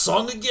play that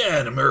song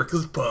again.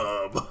 America's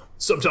Pub.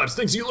 Sometimes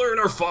things you learn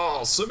are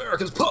false.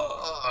 America's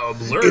Pub.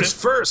 Learn it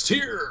first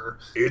here.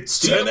 It's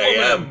 10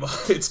 a.m.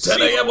 It's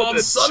 10 a.m. on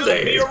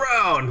Sunday. Be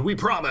around. We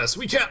promise.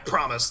 We can't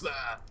promise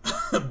that.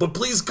 But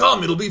please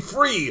come. It'll be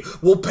free.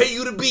 We'll pay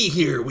you to be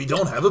here. We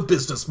don't have a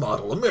business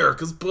model.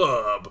 America's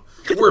Pub.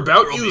 We're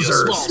about users.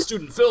 There'll be a small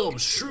student film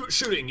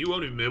shooting you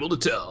won't even be able to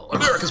tell.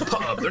 America's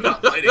Pub. They're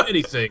not lighting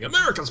anything.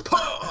 America's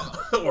Pub.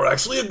 We're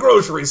actually a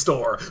grocery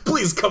store.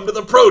 Please come to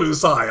the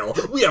produce aisle.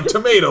 We have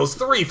tomatoes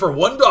 3 for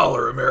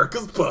 $1.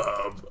 America's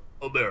Pub.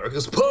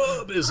 America's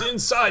Pub is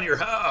inside your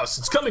house.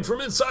 It's coming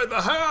from inside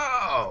the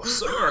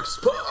house. America's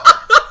Pub.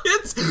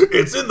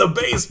 It's in the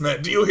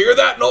basement. Do you hear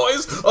that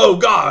noise? Oh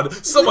God,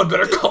 someone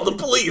better call the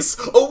police.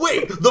 Oh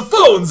wait, the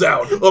phone's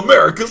out.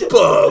 America's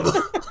Pub.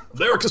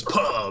 America's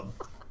Pub.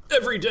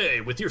 Every day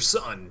with your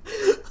son.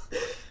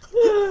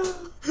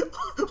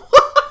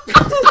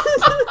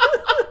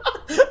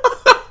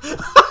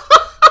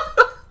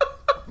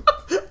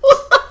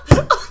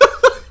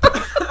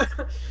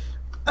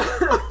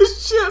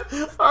 Shit.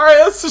 Alright,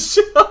 that's the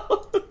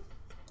show.